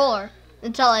controller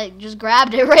until I just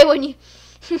grabbed it right when you...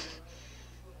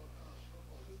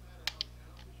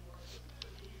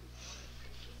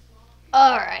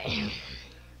 Alright.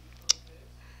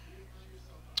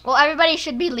 Well, everybody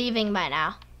should be leaving by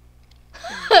now.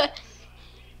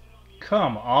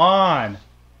 Come on.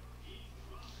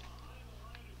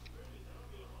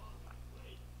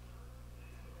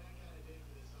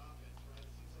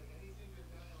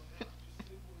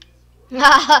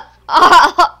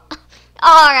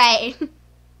 Alright.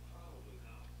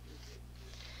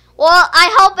 Well, I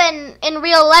hope in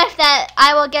real life that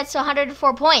I will get to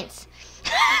 104 points.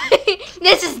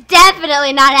 This is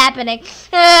definitely not happening.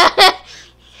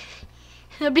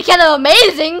 It'd be kind of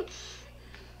amazing.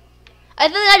 I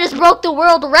think I just broke the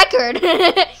world record.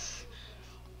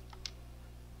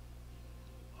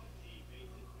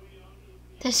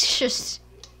 This is just...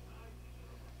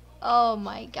 Oh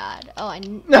my God. Oh,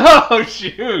 No,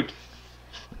 shoot.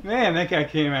 Man, that guy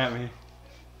came at me.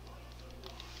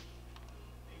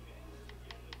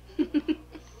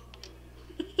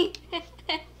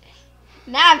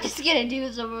 Now I'm just gonna do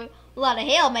a lot of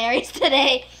Hail Marys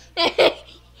today.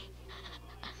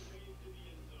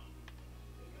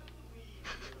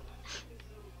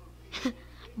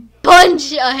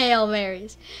 bunch of Hail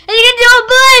Marys. And you can do a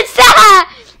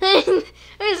blitz!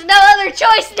 There's no other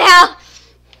choice now.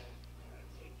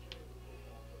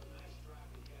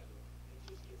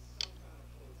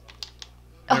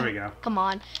 There we go. Come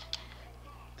on.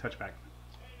 Touchback.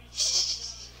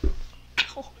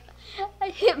 Ow. I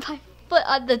hit my foot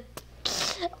on the...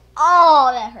 Oh,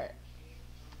 that hurt.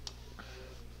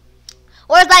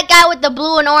 Where's that guy with the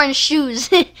blue and orange shoes?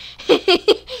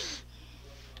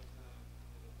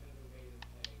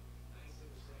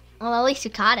 Well, at least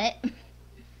you caught it.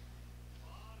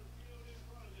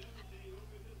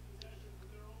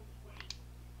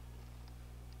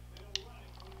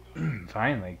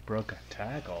 Finally broke a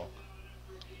tackle.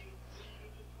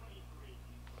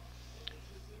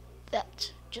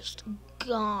 That's just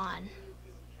gone.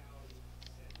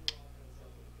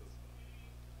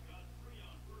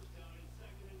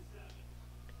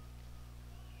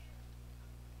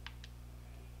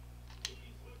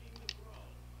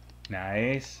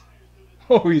 Nice.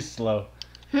 Oh, he's slow.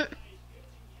 At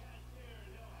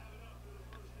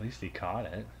least he caught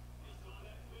it.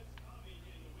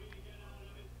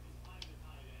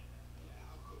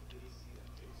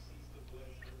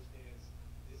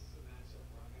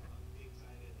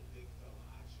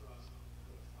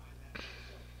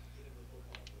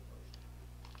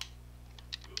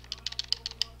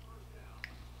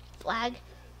 Flag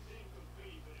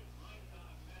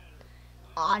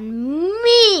on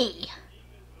me.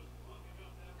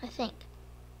 I think.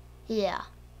 Yeah,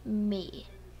 me.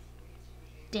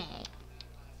 Dang.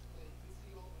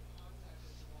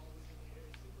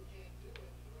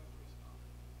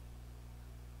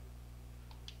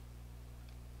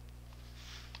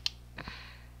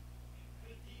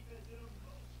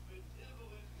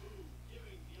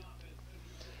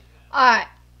 All right.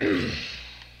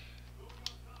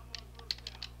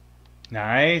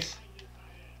 Nice.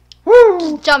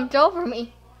 Woo! Jumped over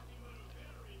me.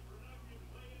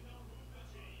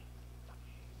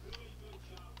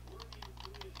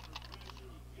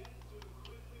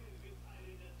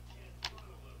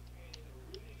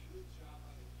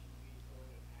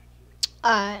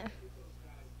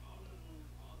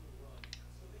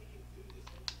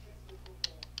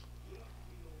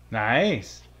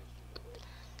 Nice.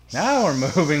 Now we're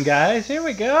moving, guys. Here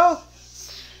we go.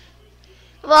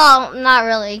 Well, not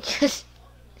really, cause.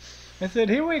 I said,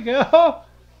 here we go.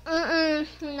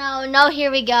 No,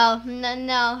 here we go. No,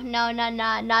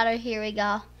 not a here we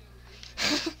go.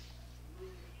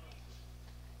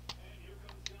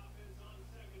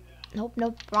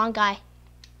 Nope, wrong guy.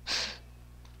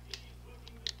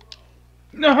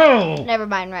 No. Never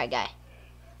mind, right guy.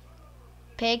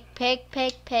 Pig.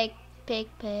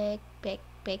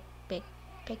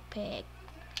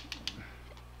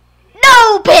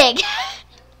 No pig!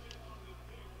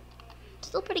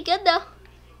 Still pretty good though.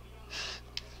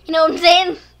 You know what I'm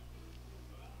saying?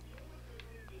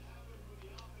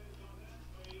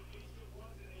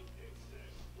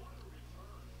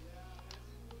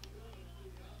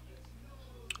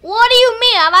 What do you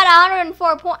mean? I'm at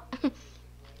 104 points.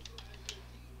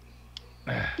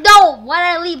 No,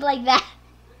 why did I leave like that?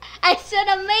 I should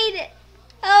have made it.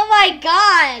 Oh my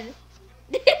god.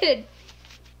 Dude.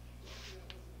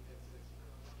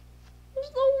 It's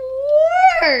the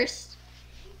worst.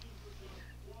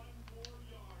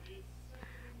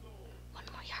 One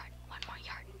more yard.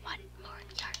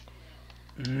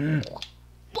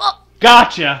 Whoa.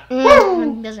 Gotcha.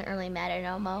 Doesn't really matter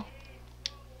no mo.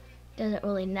 Doesn't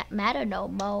really matter no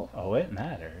mo. Oh, it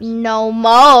matters. No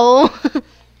mo.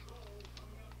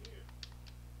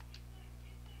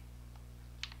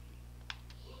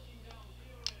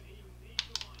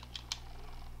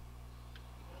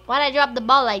 Why'd I drop the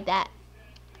ball like that?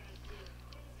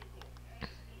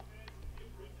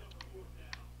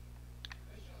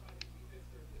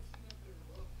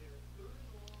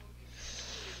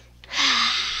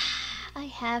 I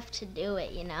have to do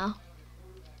it, you know.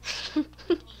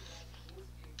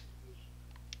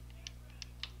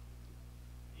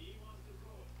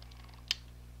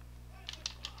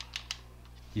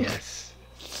 Yes.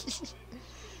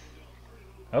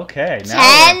 Okay.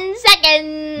 Now 10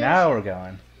 seconds. Now we're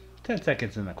going. 10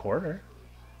 seconds in the quarter.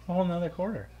 A whole nother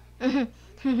quarter. 4,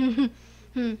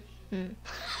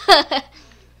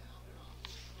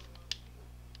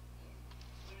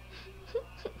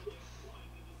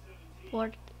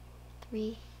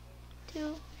 3,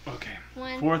 2. Okay.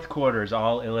 1. Fourth quarter is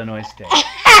all Illinois State.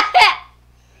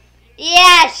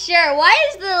 Yeah, sure. Why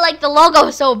is the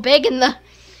logo so big in the?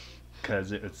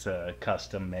 Because it's a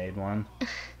custom-made one.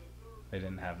 They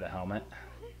didn't have the helmet.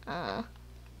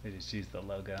 They just used the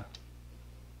logo.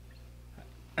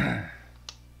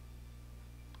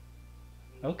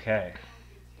 Okay.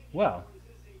 Well,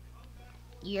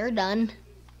 You're done.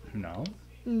 no.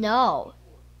 No.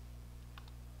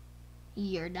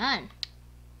 You're done.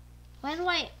 Why do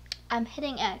I'm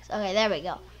hitting X. Okay, there we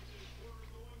go.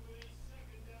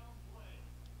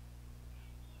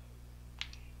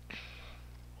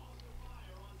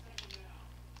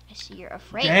 I see you're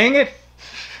afraid. Dang it!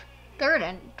 3rd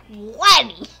and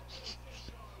 20.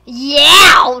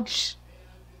 Youch!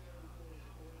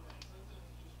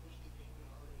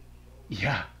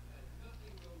 Yeah.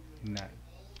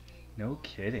 No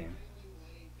kidding.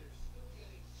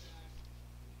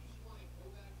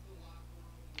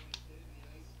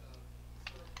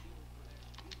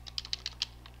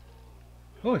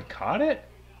 Oh, he caught it?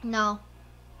 No.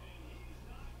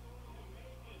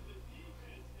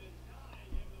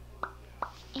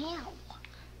 Ew.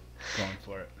 Going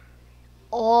for it.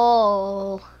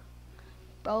 Oh.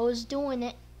 Bro's doing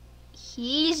it.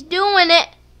 He's doing it.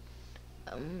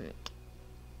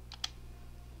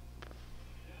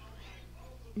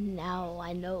 Now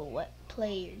I know what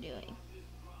play you're doing.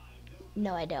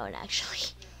 No, I don't actually.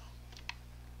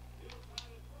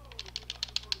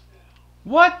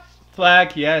 What?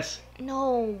 Flag, yes.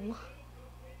 No.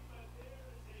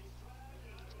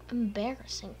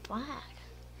 Embarrassing flag.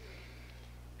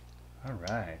 All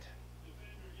right.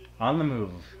 On the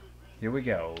move. Here we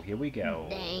go. Here we go.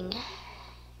 Dang.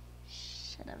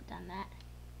 Should have done that.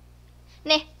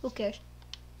 Nah, who cares?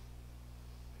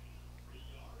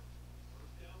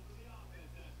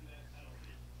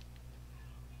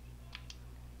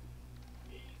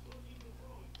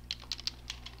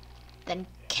 Then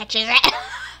catches it.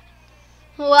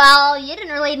 Well, you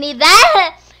didn't really need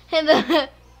that.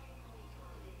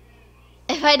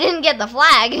 If I didn't get the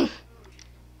flag.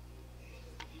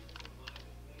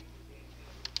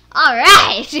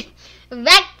 Alright.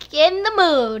 Back in the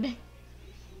mood.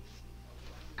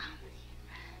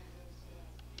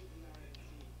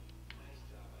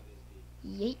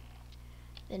 Yeet.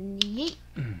 Then yeet.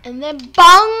 And then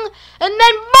bong. And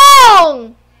then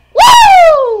bong.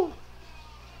 Woo!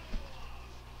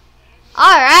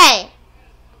 Alright.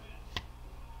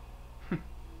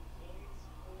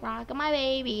 Rockin' my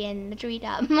baby in the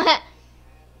treetop.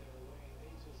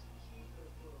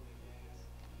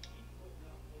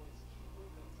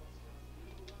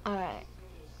 Alright.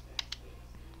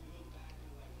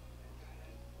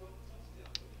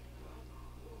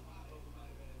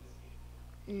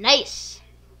 Nice.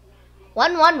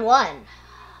 111.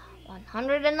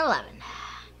 111.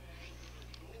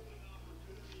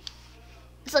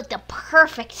 It's like the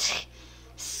perfect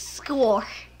score.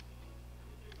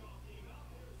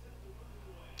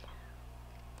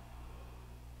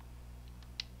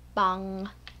 Bong.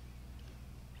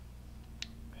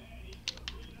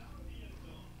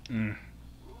 Mm.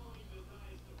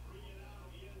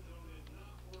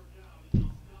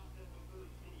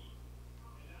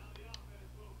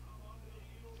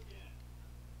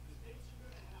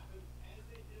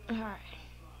 Alright.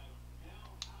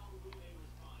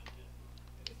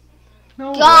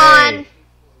 No Gone. way.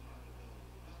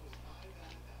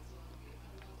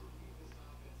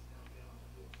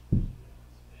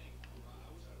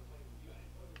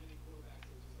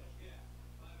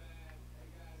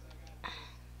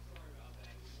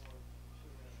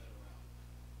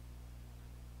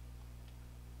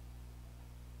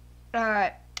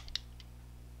 Alright.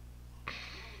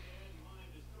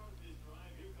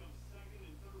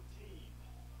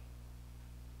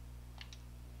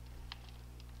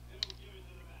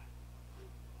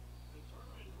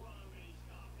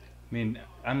 I mean,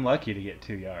 I'm lucky to get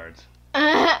 2 yards.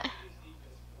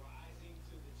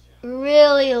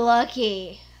 Really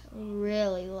lucky.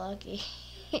 Really lucky.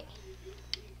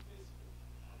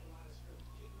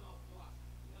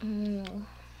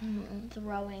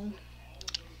 Throwing.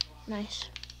 Nice.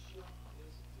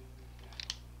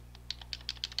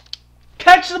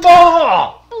 Catch the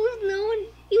ball!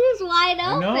 He was wide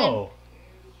I open. know.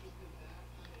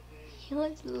 He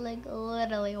was like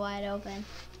literally wide open.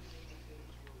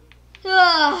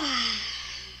 Ah.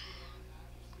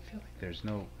 I feel like there's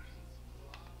no...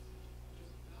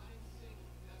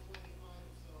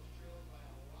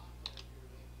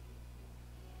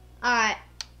 Alright.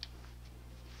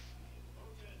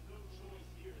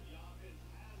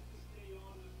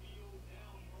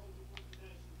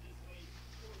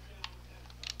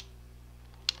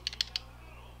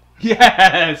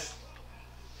 Yes!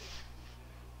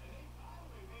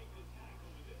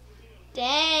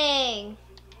 Dang.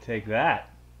 Take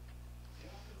that.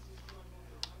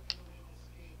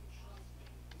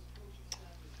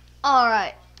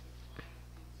 Alright.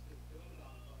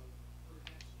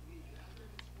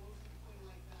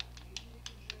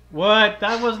 What?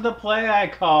 That was the play I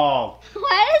called.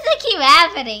 Why does it keep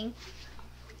happening?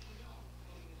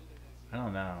 I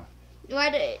don't know. Why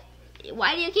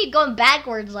do you keep going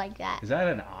backwards like that? Is that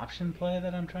an option play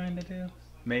that I'm trying to do?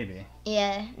 Maybe.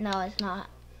 Yeah, no, it's not.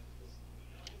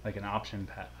 Like an option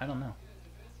pass. I don't know.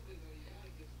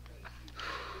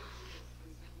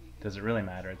 Does it really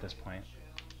matter at this point?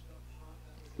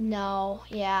 No,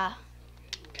 yeah.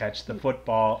 Catch the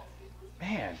football.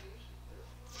 Man.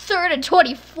 3rd and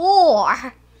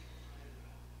 24.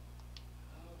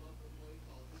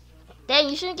 Dang,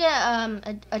 you shouldn't get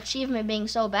an achievement being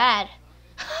so bad.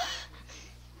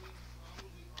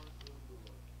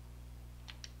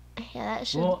 Yeah, that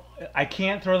should. Well, I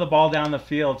can't throw the ball down the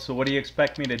field, so what do you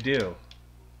expect me to do?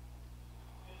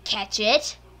 Catch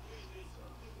it.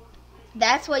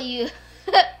 That's what you.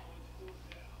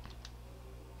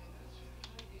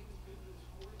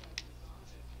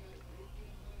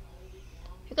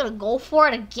 You're gonna go for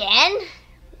it again?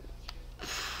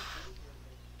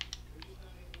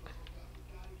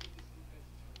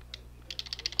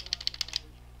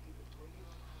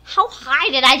 How high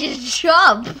did I just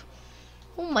jump?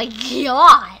 Oh my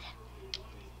god.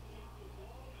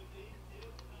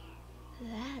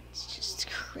 That's just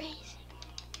crazy.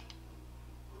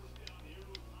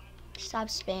 Stop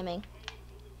spamming.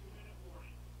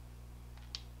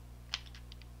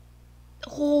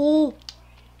 Oh.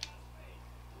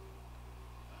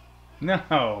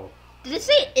 No. Did it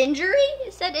say injury?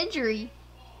 It said injury.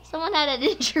 Someone had an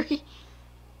injury.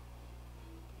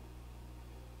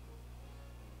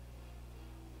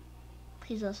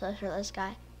 Please don't pressure this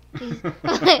guy. Please.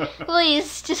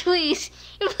 Please. Just please.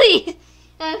 Please.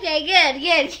 Okay, good.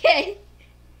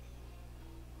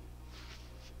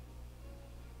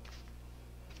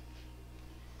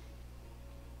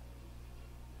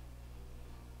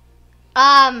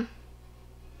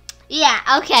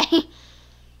 Yeah, okay.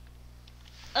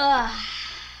 Ugh.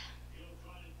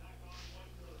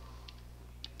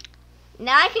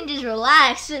 Now I can just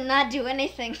relax and not do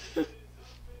anything.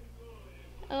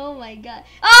 Oh my god.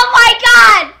 Oh my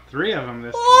god! 3 of them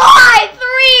this time. Why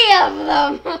 3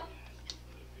 of them?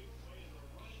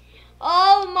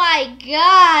 Oh my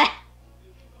god.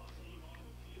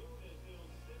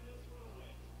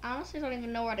 I honestly don't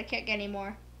even know where to kick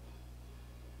anymore.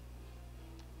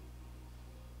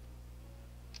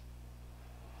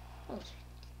 Oh,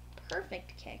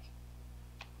 perfect kick.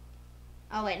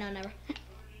 Oh wait, no, never.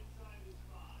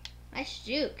 Nice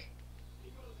juke.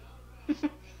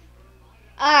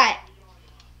 Alright.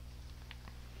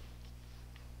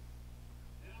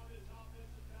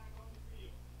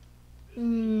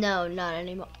 No, not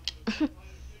anymore.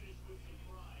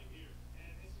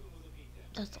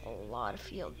 That's a lot of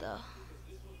field though.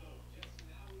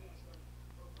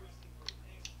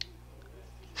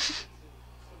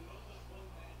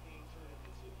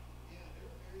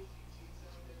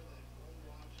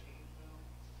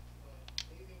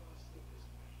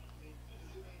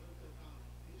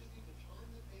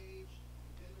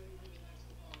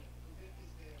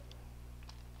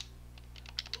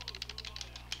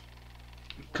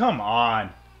 Come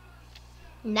on.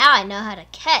 Now I know how to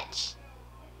catch.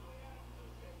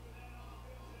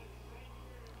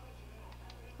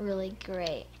 Really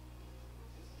great.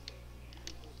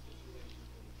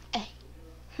 Hey.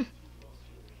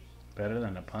 Better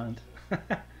than a punt.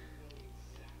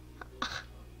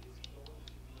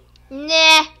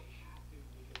 Nah.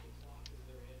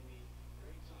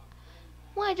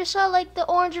 Well, I just saw like the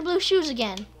orange and blue shoes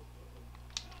again.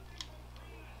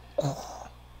 Oh.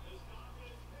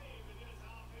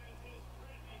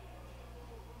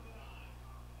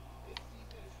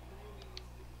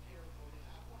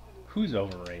 Who's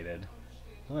overrated?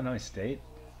 Illinois State?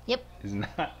 Yep. Is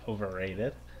not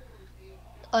overrated.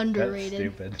 Underrated.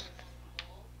 That's stupid.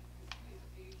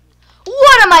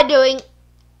 What am I doing?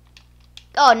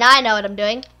 Oh, now I know what I'm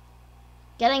doing.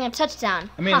 Getting a touchdown.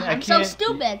 I mean, I'm so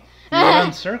stupid. You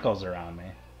run circles around me.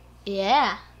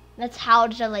 Yeah. That's how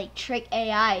to like trick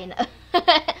AI. You know?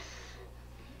 I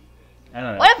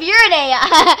don't know. What if you're an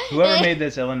AI? Whoever made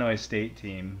this Illinois State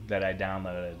team that I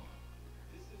downloaded.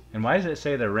 And why does it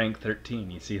say they're ranked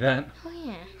 13? You see that?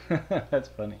 Oh yeah. That's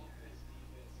funny.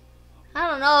 I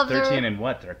don't know if 13 they're... in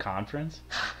what? Their conference?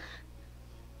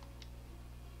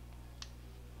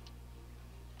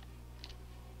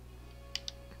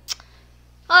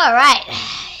 All right.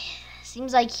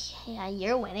 Seems like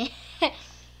you're winning.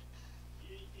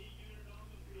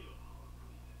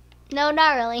 No,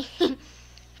 not really. All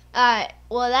right.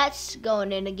 Well, that's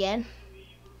going in again.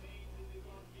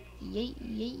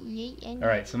 All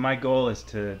right. So my goal is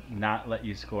to not let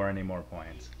you score any more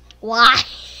points. Why?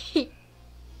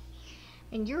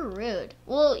 And you're rude.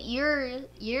 Well, you're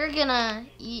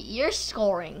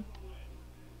scoring.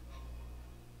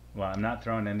 Well, I'm not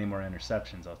throwing any more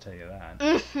interceptions, I'll tell you that.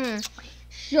 Mm-hmm.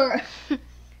 Sure.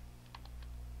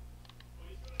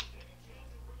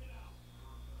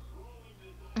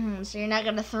 So you're not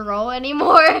gonna throw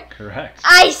anymore? Correct.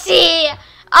 I see.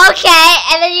 Okay,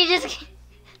 and then you just.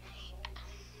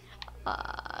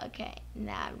 Okay.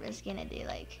 Now I'm just gonna do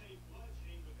like.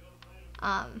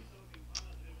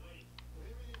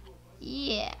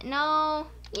 Yeah. No.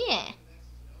 Yeah.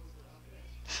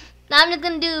 Now I'm just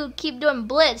gonna keep doing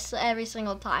blitz every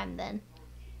single time then.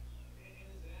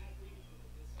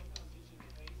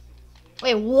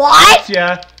 Wait, what?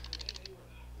 Yeah.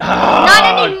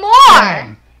 Not anymore.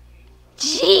 Dang.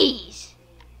 Jeez.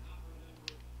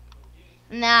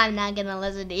 Nah, I'm not gonna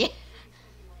listen to you.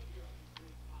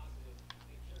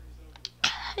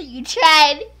 You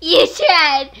tried. You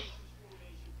tried.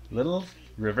 Little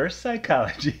reverse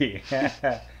psychology.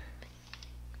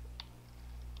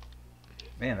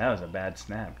 Man, that was a bad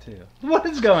snap, too. What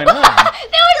is going on?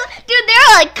 Dude, they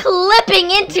were like clipping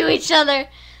into each other.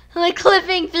 Like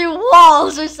clipping through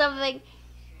walls or something.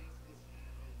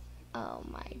 Oh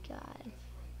my god.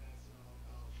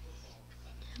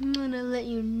 I'm gonna let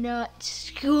you not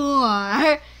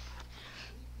score.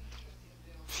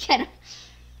 It's kind of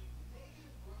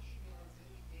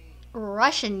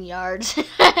Russian yards.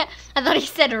 I thought he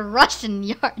said Russian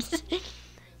yards.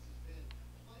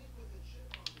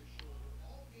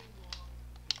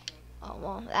 Oh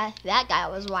well, that guy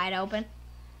was wide open.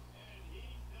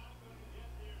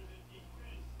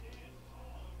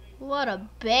 What a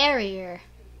barrier.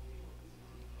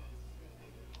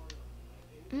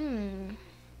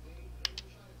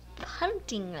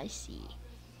 Punting, I see.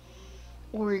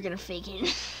 Or you're gonna fake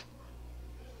it.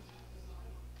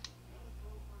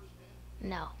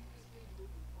 No.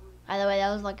 By the way,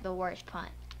 that was like the worst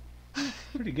punt.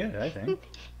 Pretty good, I think.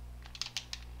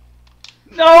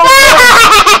 No!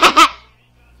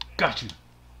 Got you.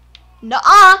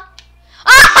 Nuh-uh.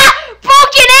 Ah!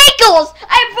 Broken ankles!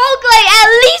 I broke like at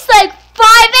least like 5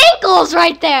 ankles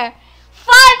right there.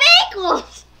 5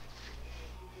 ankles!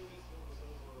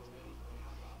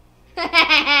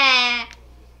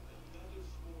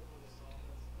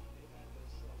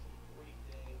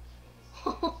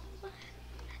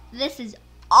 This is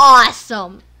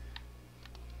awesome.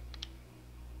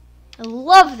 I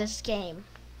love this game.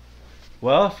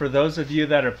 Well, for those of you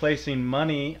that are placing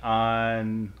money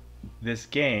on this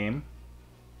game,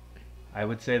 I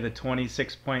would say the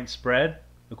 26-point spread,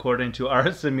 according to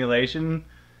our simulation,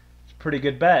 is a pretty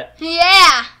good bet.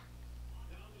 Yeah.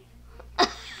 Of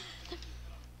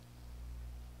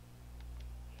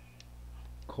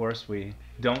course, we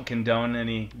don't condone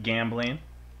any gambling,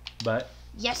 but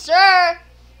Yes, sir.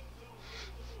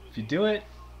 if you do it,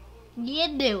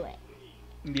 You do it.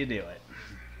 you do it.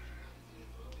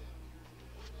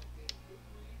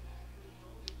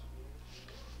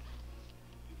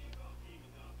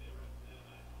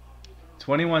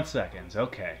 "21 seconds.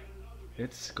 Okay.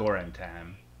 It's scoring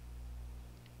time."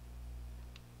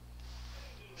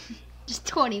 Just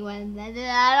 21.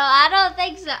 I don't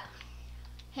think so.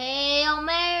 Hail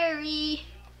Mary.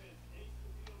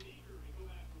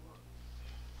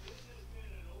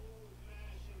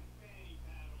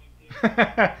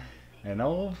 An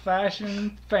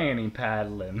old-fashioned fanny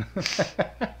paddling.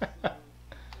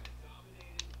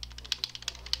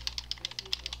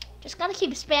 Just gotta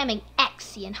keep spamming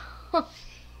X, you know.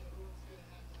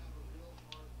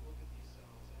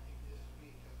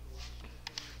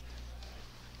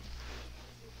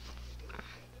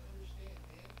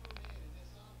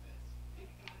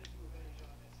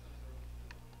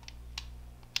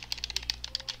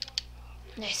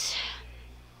 Nice.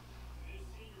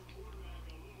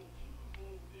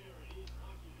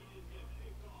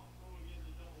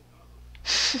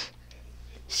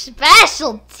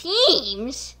 Special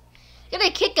teams?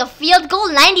 Gonna kick a field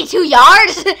goal 92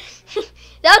 yards? That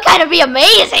would kind of be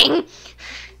amazing.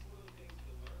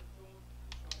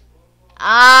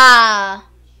 I'm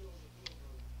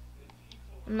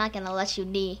not gonna let you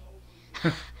knee.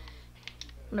 I'm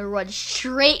gonna run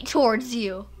straight towards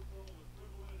you.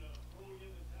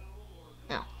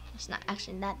 No, it's not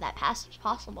actually that pass is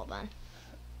possible then.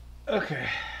 Okay.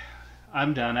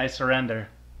 I'm done. I surrender.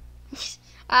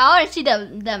 I want to see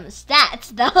them stats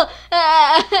though.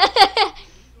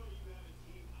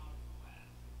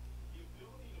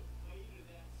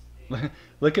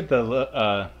 Look at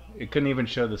the it couldn't even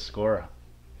show the score.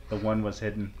 The one was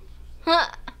hidden.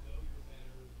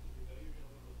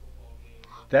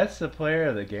 That's the player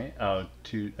of the game. Oh,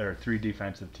 3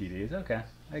 defensive TDs. Okay,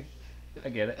 I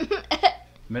get it.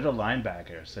 middle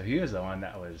linebacker. So he was the one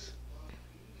that was.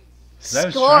 Because I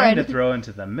was Scored. trying to throw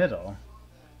into the middle.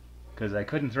 Because I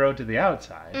couldn't throw to the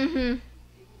outside. Mm-hmm.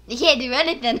 You can't do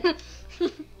anything.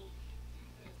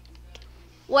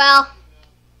 Well.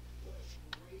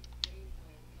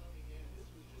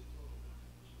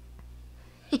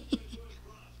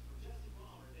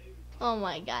 Oh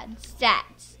my god,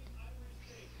 stats.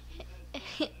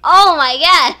 Oh my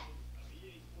god.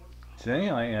 So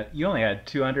you only had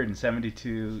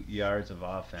 272 yards of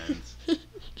offense.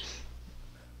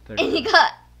 And you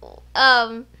got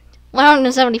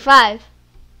 175.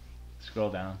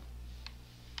 Scroll down.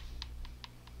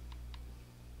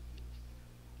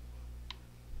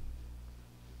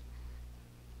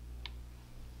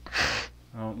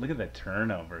 Oh, look at the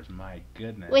turnovers. My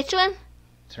goodness. Which one?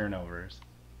 Turnovers.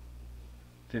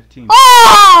 15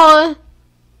 Oh!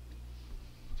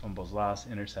 fumbles lost,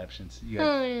 interceptions.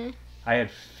 I had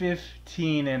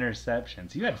 15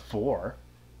 interceptions. You had 4.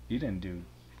 You didn't do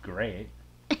great.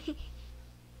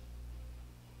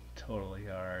 Total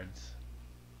yards.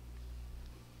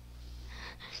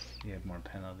 You had more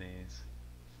penalties.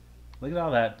 Look at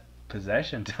all that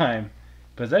possession time.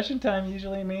 Possession time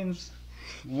usually means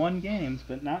 1 games,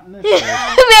 but not in this case. Man,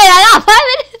 I got 5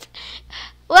 minutes.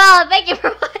 Well, thank you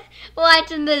for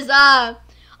watching this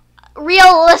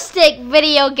realistic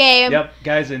video game. Yep,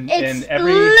 guys, and It's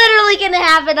every literally gonna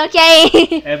happen,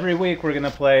 okay? every week we're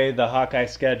gonna play the Hawkeye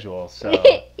schedule. So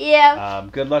yeah.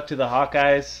 good luck to the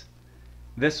Hawkeyes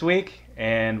this week,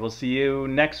 and we'll see you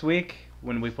next week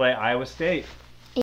when we play Iowa State.